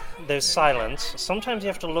things. There's silence. Sometimes you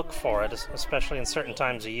have to look for it, especially in certain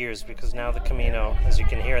times of years, because now the Camino, as you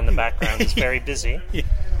can hear in the background, is very busy. Yeah.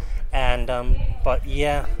 And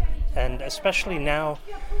and especially now,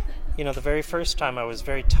 the very first time I was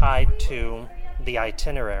very tied to the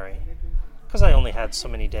itinerary, because I only had so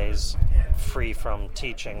many days free from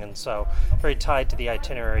teaching, and so very tied to the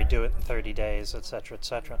itinerary, do it in 30 days, etc.,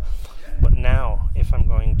 etc. But now, if I'm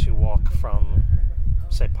going to walk from,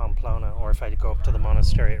 say, Pamplona, or if I go up to the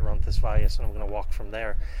monastery at Roncesvalles and I'm going to walk from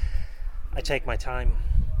there, I take my time,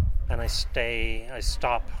 and I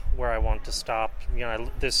stop where I want to stop.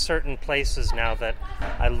 There's certain places now that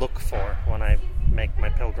I look for when I make my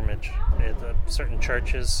pilgrimage. Certain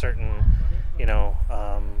churches, certain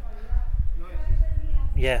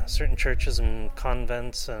certain churches and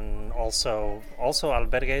convents, and also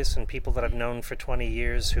albergues and people that I've known for 20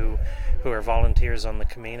 years who are volunteers on the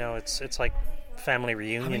Camino. It's like family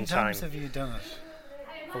reunion time. How many times have you done it?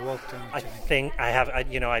 Or walked down? I think I have.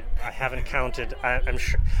 I haven't counted. I'm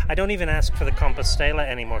sure. I don't even ask for the Compostela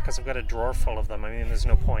anymore because I've got a drawer full of them. I mean, there's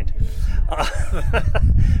no point.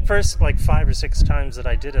 First, like 5 or 6 times that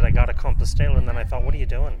I did it, I got a Compostela, and then I thought, what are you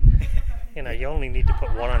doing? You only need to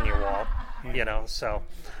put one on your wall. So.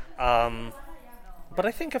 But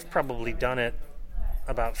I think I've probably done it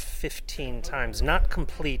about 15 times. Not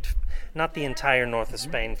the entire north of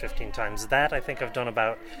Spain 15 times. That I think I've done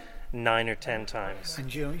about 9 or 10 times.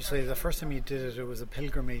 And you say the first time you did it was a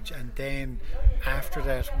pilgrimage, and then after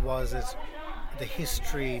that, was it the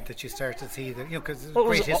history that you started to see? That because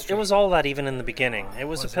it was all that even in the beginning. It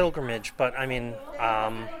was a pilgrimage, but I mean,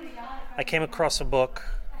 I came across a book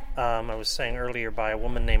I was saying earlier by a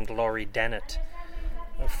woman named Laurie Dennett.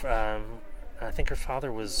 I think her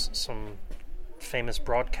father was some famous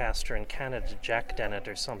broadcaster in Canada, Jack Dennett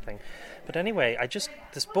or something. But anyway,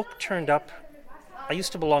 this book turned up. I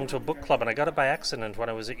used to belong to a book club, and I got it by accident when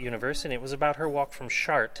I was at university. It was about her walk from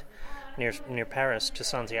Chartres, near Paris, to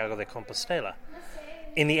Santiago de Compostela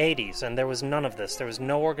in the 80s, and there was none of this. There was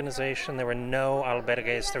no organization, there were no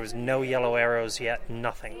albergues, there was no yellow arrows yet,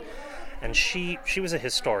 nothing. And she was a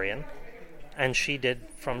historian, and she did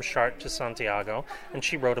from Chartres to Santiago, and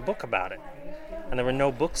she wrote a book about it. And there were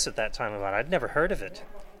no books at that time about it. I'd never heard of it.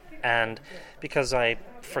 And because I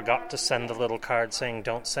forgot to send the little card saying,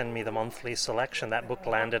 don't send me the monthly selection, that book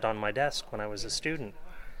landed on my desk when I was a student.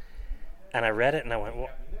 And I read it and I went,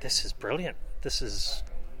 well, this is brilliant.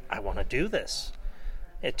 I want to do this.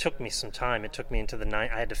 It took me some time. It took me into I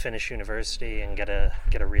had to finish university and get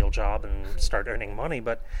a real job and start earning money.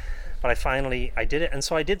 But I did it. And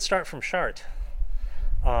so I did start from Chartres.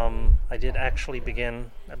 I did actually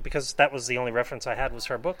begin, because that was the only reference I had was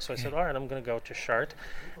her book. So I said, all right, I'm going to go to Chartres,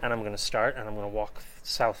 and I'm going to start, and I'm going to walk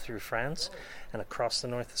south through France and across the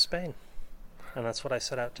north of Spain. And that's what I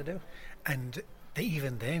set out to do. And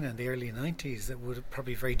even then, in the early 90s, it would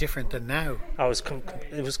probably be very different than now.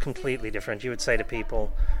 It was completely different. You would say to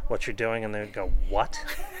people what you're doing, and they would go, what?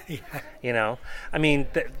 Yeah. I mean,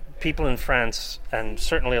 people in France, and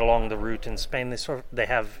certainly along the route in Spain, they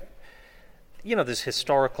have... this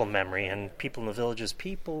historical memory, and people in the villages,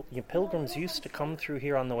 pilgrims used to come through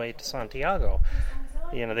here on the way to Santiago.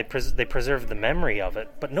 They preserved the memory of it,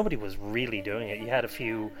 but nobody was really doing it. You had a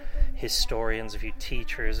few historians, a few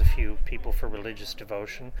teachers, a few people for religious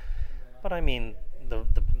devotion. But I mean,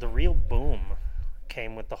 the real boom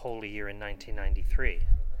came with the Holy Year in 1993.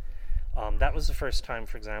 That was the first time,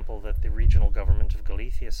 for example, that the regional government of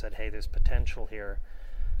Galicia said, hey, there's potential here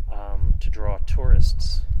to draw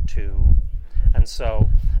tourists to... And so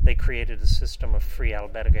they created a system of free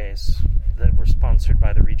albergues that were sponsored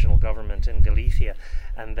by the regional government in Galicia,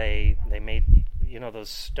 and they made those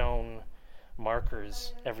stone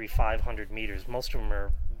markers every 500 meters. Most of them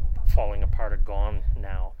are falling apart or gone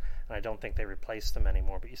now, and I don't think they replaced them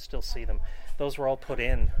anymore, but you still see them. Those were all put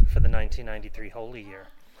in for the 1993 Holy Year.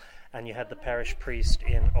 And you had the parish priest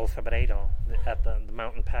in Othebredo, at the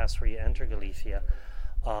mountain pass where you enter Galicia.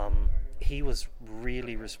 He was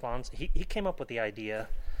really responsible. He came up with the idea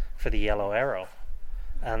for the yellow arrow,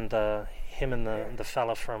 and him and the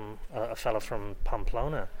fella from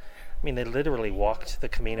Pamplona. I mean, they literally walked the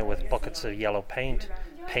Camino with buckets of yellow paint,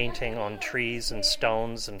 painting on trees and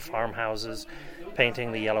stones and farmhouses,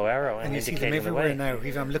 painting the yellow arrow and indicating the way. You see them everywhere now.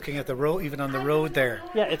 Even I'm looking at the road, even on the road there.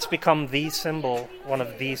 Yeah, it's become the symbol, one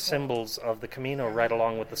of the symbols of the Camino, right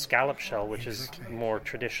along with the scallop shell, which is more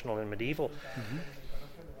traditional and medieval. Mm-hmm.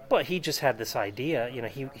 But he just had this idea.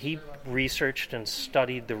 He researched and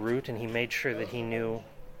studied the route, and he made sure that he knew.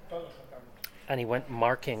 And he went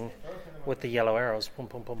marking with the yellow arrows, boom,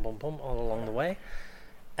 boom, boom, boom, boom, all along the way.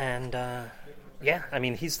 And I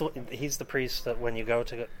mean, he's the priest that when you go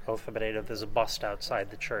to Othebredo, there's a bust outside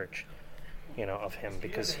the church, of him,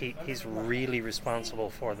 because he's really responsible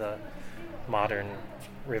for the modern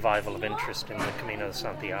revival of interest in the Camino de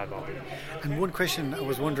Santiago. And one question I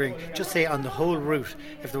was wondering, just say on the whole route,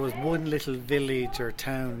 if there was one little village or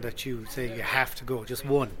town that you say you have to go, just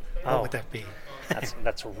one, what would that be?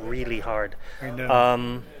 That's really hard. I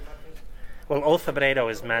know. Well,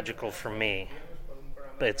 Othebredo is magical for me.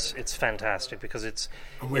 It's fantastic because it's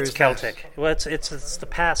Celtic. That? Well, it's the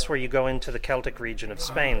pass where you go into the Celtic region of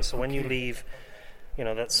Spain. So when you leave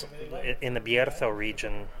That's in the Bierzo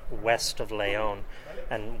region, west of León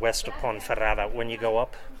and west of Ponferrada. When you go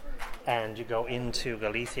up and you go into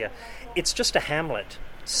Galicia, it's just a hamlet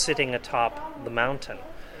sitting atop the mountain.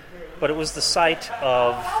 But it was the site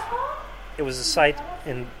of a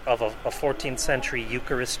 14th century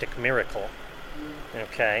Eucharistic miracle.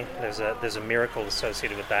 Okay, there's a miracle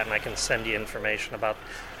associated with that, and I can send you information about.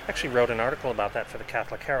 Actually, wrote an article about that for the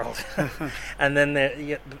Catholic Herald. And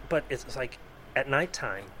then, but it's like at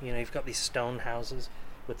nighttime, you've got these stone houses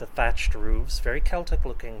with the thatched roofs, very Celtic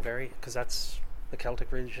looking, because that's the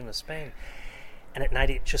Celtic region of Spain. And at night,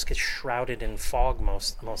 it just gets shrouded in fog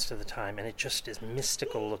most of the time, and it just is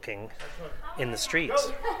mystical looking in the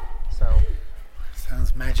streets. So,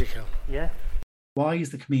 sounds magical. Yeah. Why is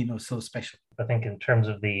the Camino so special? I think in terms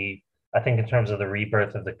of the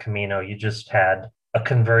rebirth of the Camino, you just had a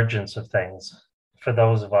convergence of things. For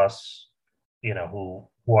those of us, who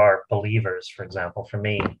are believers, for example, for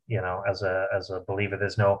me, as a believer,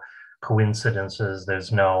 there's no coincidences,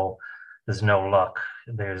 there's no luck,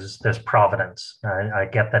 there's providence. I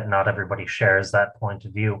get that not everybody shares that point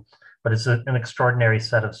of view, but it's an extraordinary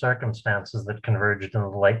set of circumstances that converged in the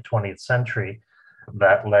late 20th century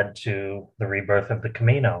that led to the rebirth of the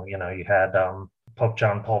Camino. You had Pope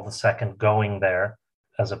John Paul II going there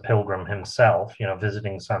as a pilgrim himself,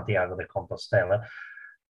 visiting Santiago de Compostela,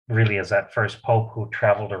 really as that first pope who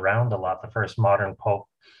traveled around a lot, the first modern pope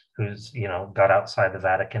who's, got outside the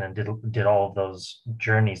Vatican and did all of those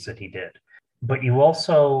journeys that he did. But you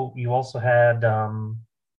also had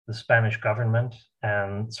the Spanish government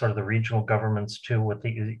and sort of the regional governments too. With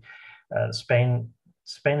the Spain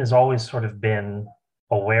has always sort of been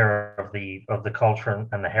aware of the culture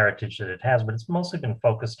and the heritage that it has, but it's mostly been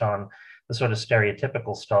focused on the sort of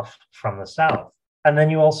stereotypical stuff from the South. And then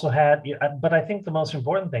you also had, but I think the most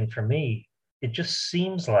important thing for me, it just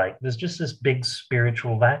seems like there's just this big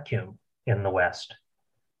spiritual vacuum in the West.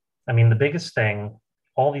 I mean, the biggest thing,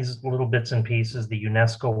 all these little bits and pieces, the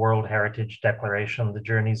UNESCO World Heritage Declaration, the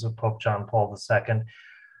journeys of Pope John Paul II,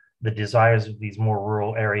 the desires of these more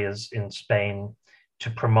rural areas in Spain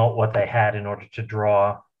to promote what they had in order to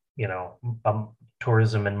draw,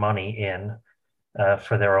 tourism and money in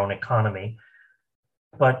for their own economy.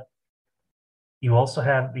 But you also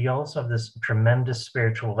have this tremendous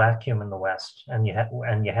spiritual vacuum in the West, and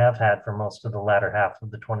you have had for most of the latter half of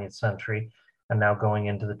the 20th century, and now going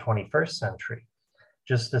into the 21st century.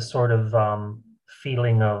 Just this sort of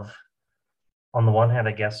feeling of, on the one hand,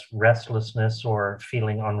 I guess, restlessness or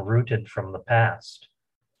feeling unrooted from the past,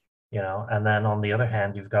 and then on the other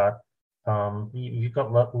hand, you've got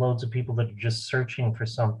loads of people that are just searching for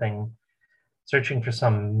some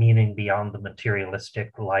meaning beyond the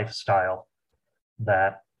materialistic lifestyle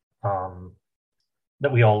that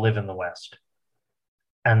we all live in the West.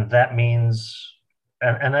 And that means,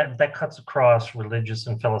 and that cuts across religious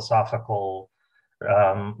and philosophical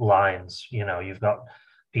lines. You've got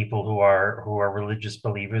people who are religious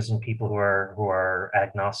believers and people who are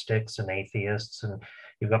agnostics and atheists, and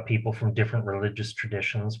you've got people from different religious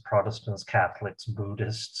traditions, Protestants, Catholics,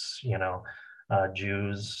 Buddhists,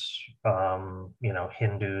 Jews,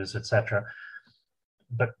 Hindus, etc.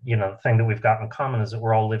 But the thing that we've got in common is that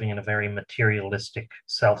we're all living in a very materialistic,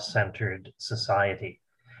 self-centered society,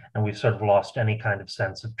 and we've sort of lost any kind of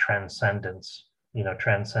sense of transcendence,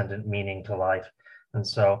 transcendent meaning to life. And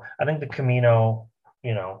so I think the Camino,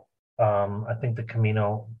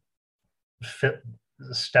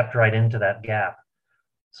 stepped right into that gap,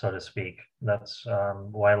 so to speak. That's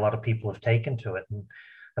why a lot of people have taken to it, and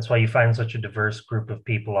that's why you find such a diverse group of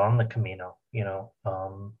people on the Camino.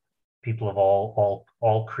 People of all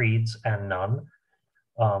creeds and none,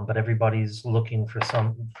 but everybody's looking for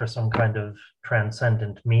some kind of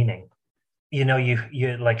transcendent meaning. You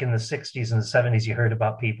like in the 60s and the 70s, you heard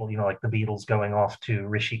about people, like the Beatles going off to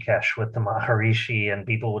Rishikesh with the Maharishi, and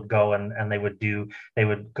people would go and they would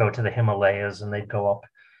go to the Himalayas, and they'd go up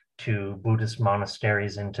to Buddhist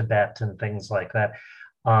monasteries in Tibet and things like that.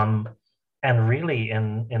 And really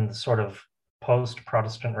in the sort of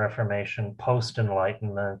post-Protestant Reformation,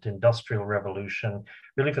 post-Enlightenment, Industrial Revolution,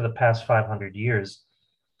 really for the past 500 years,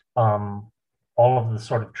 all of the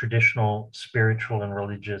sort of traditional spiritual and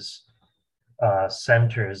religious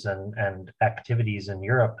centers and activities in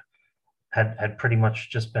Europe had pretty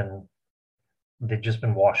much they'd just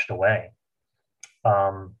been washed away.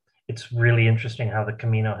 It's really interesting how the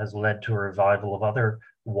Camino has led to a revival of other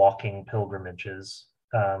walking pilgrimages,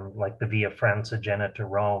 like the Via Francigena to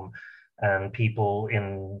Rome, and people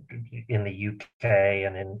in the UK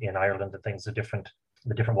and in Ireland and things, the different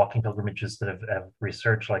walking pilgrimages that have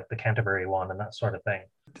researched, like the Canterbury one and that sort of thing.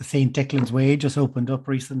 The St. Declan's Way just opened up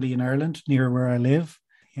recently in Ireland, near where I live.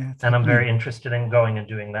 Yeah, and I'm very interested in going and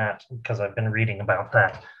doing that because I've been reading about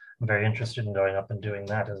that. I'm very interested in going up and doing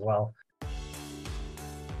that as well.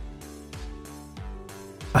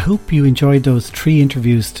 I hope you enjoyed those 3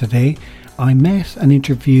 interviews today. I met and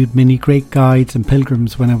interviewed many great guides and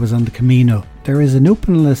pilgrims when I was on the Camino. There is an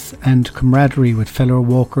openness and camaraderie with fellow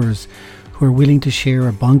walkers who are willing to share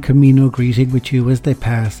a Bon Camino greeting with you as they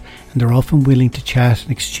pass, and they're often willing to chat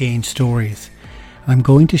and exchange stories. I'm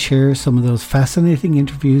going to share some of those fascinating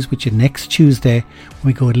interviews with you next Tuesday when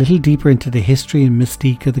we go a little deeper into the history and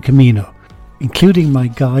mystique of the Camino, including my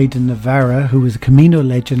guide in Navarra, who is a Camino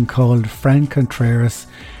legend called Fran Contreras.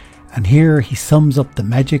 And here he sums up the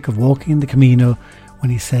magic of walking in the Camino when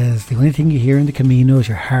he says the only thing you hear in the Camino is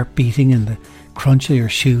your heart beating and the crunch of your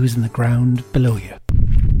shoes in the ground below you.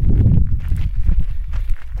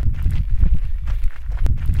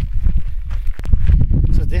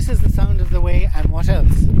 So this is the sound of the way, and what else?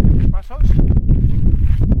 Pasos, el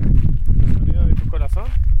sonido de tu corazón,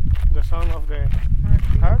 the sound of the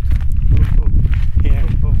heart, Yeah. y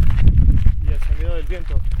el sonido del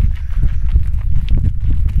viento.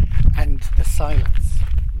 And the silence.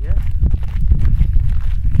 Yeah.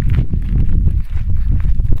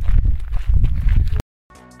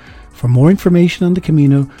 For more information on the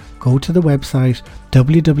Camino, go to the website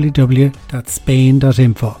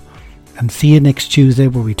www.spain.info and see you next Tuesday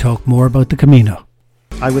where we talk more about the Camino.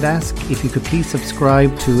 I would ask if you could please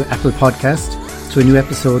subscribe to Apple Podcast so a new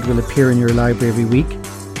episode will appear in your library every week.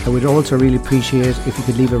 I would also really appreciate if you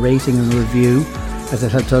could leave a rating and a review, as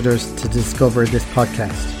it helps others to discover this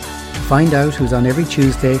podcast. To find out who's on every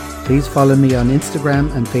Tuesday, please follow me on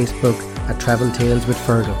Instagram and Facebook at Travel Tales with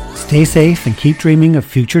Fergal. Stay safe and keep dreaming of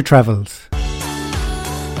future travels.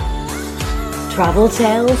 Travel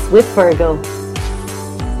Tales with Fergal.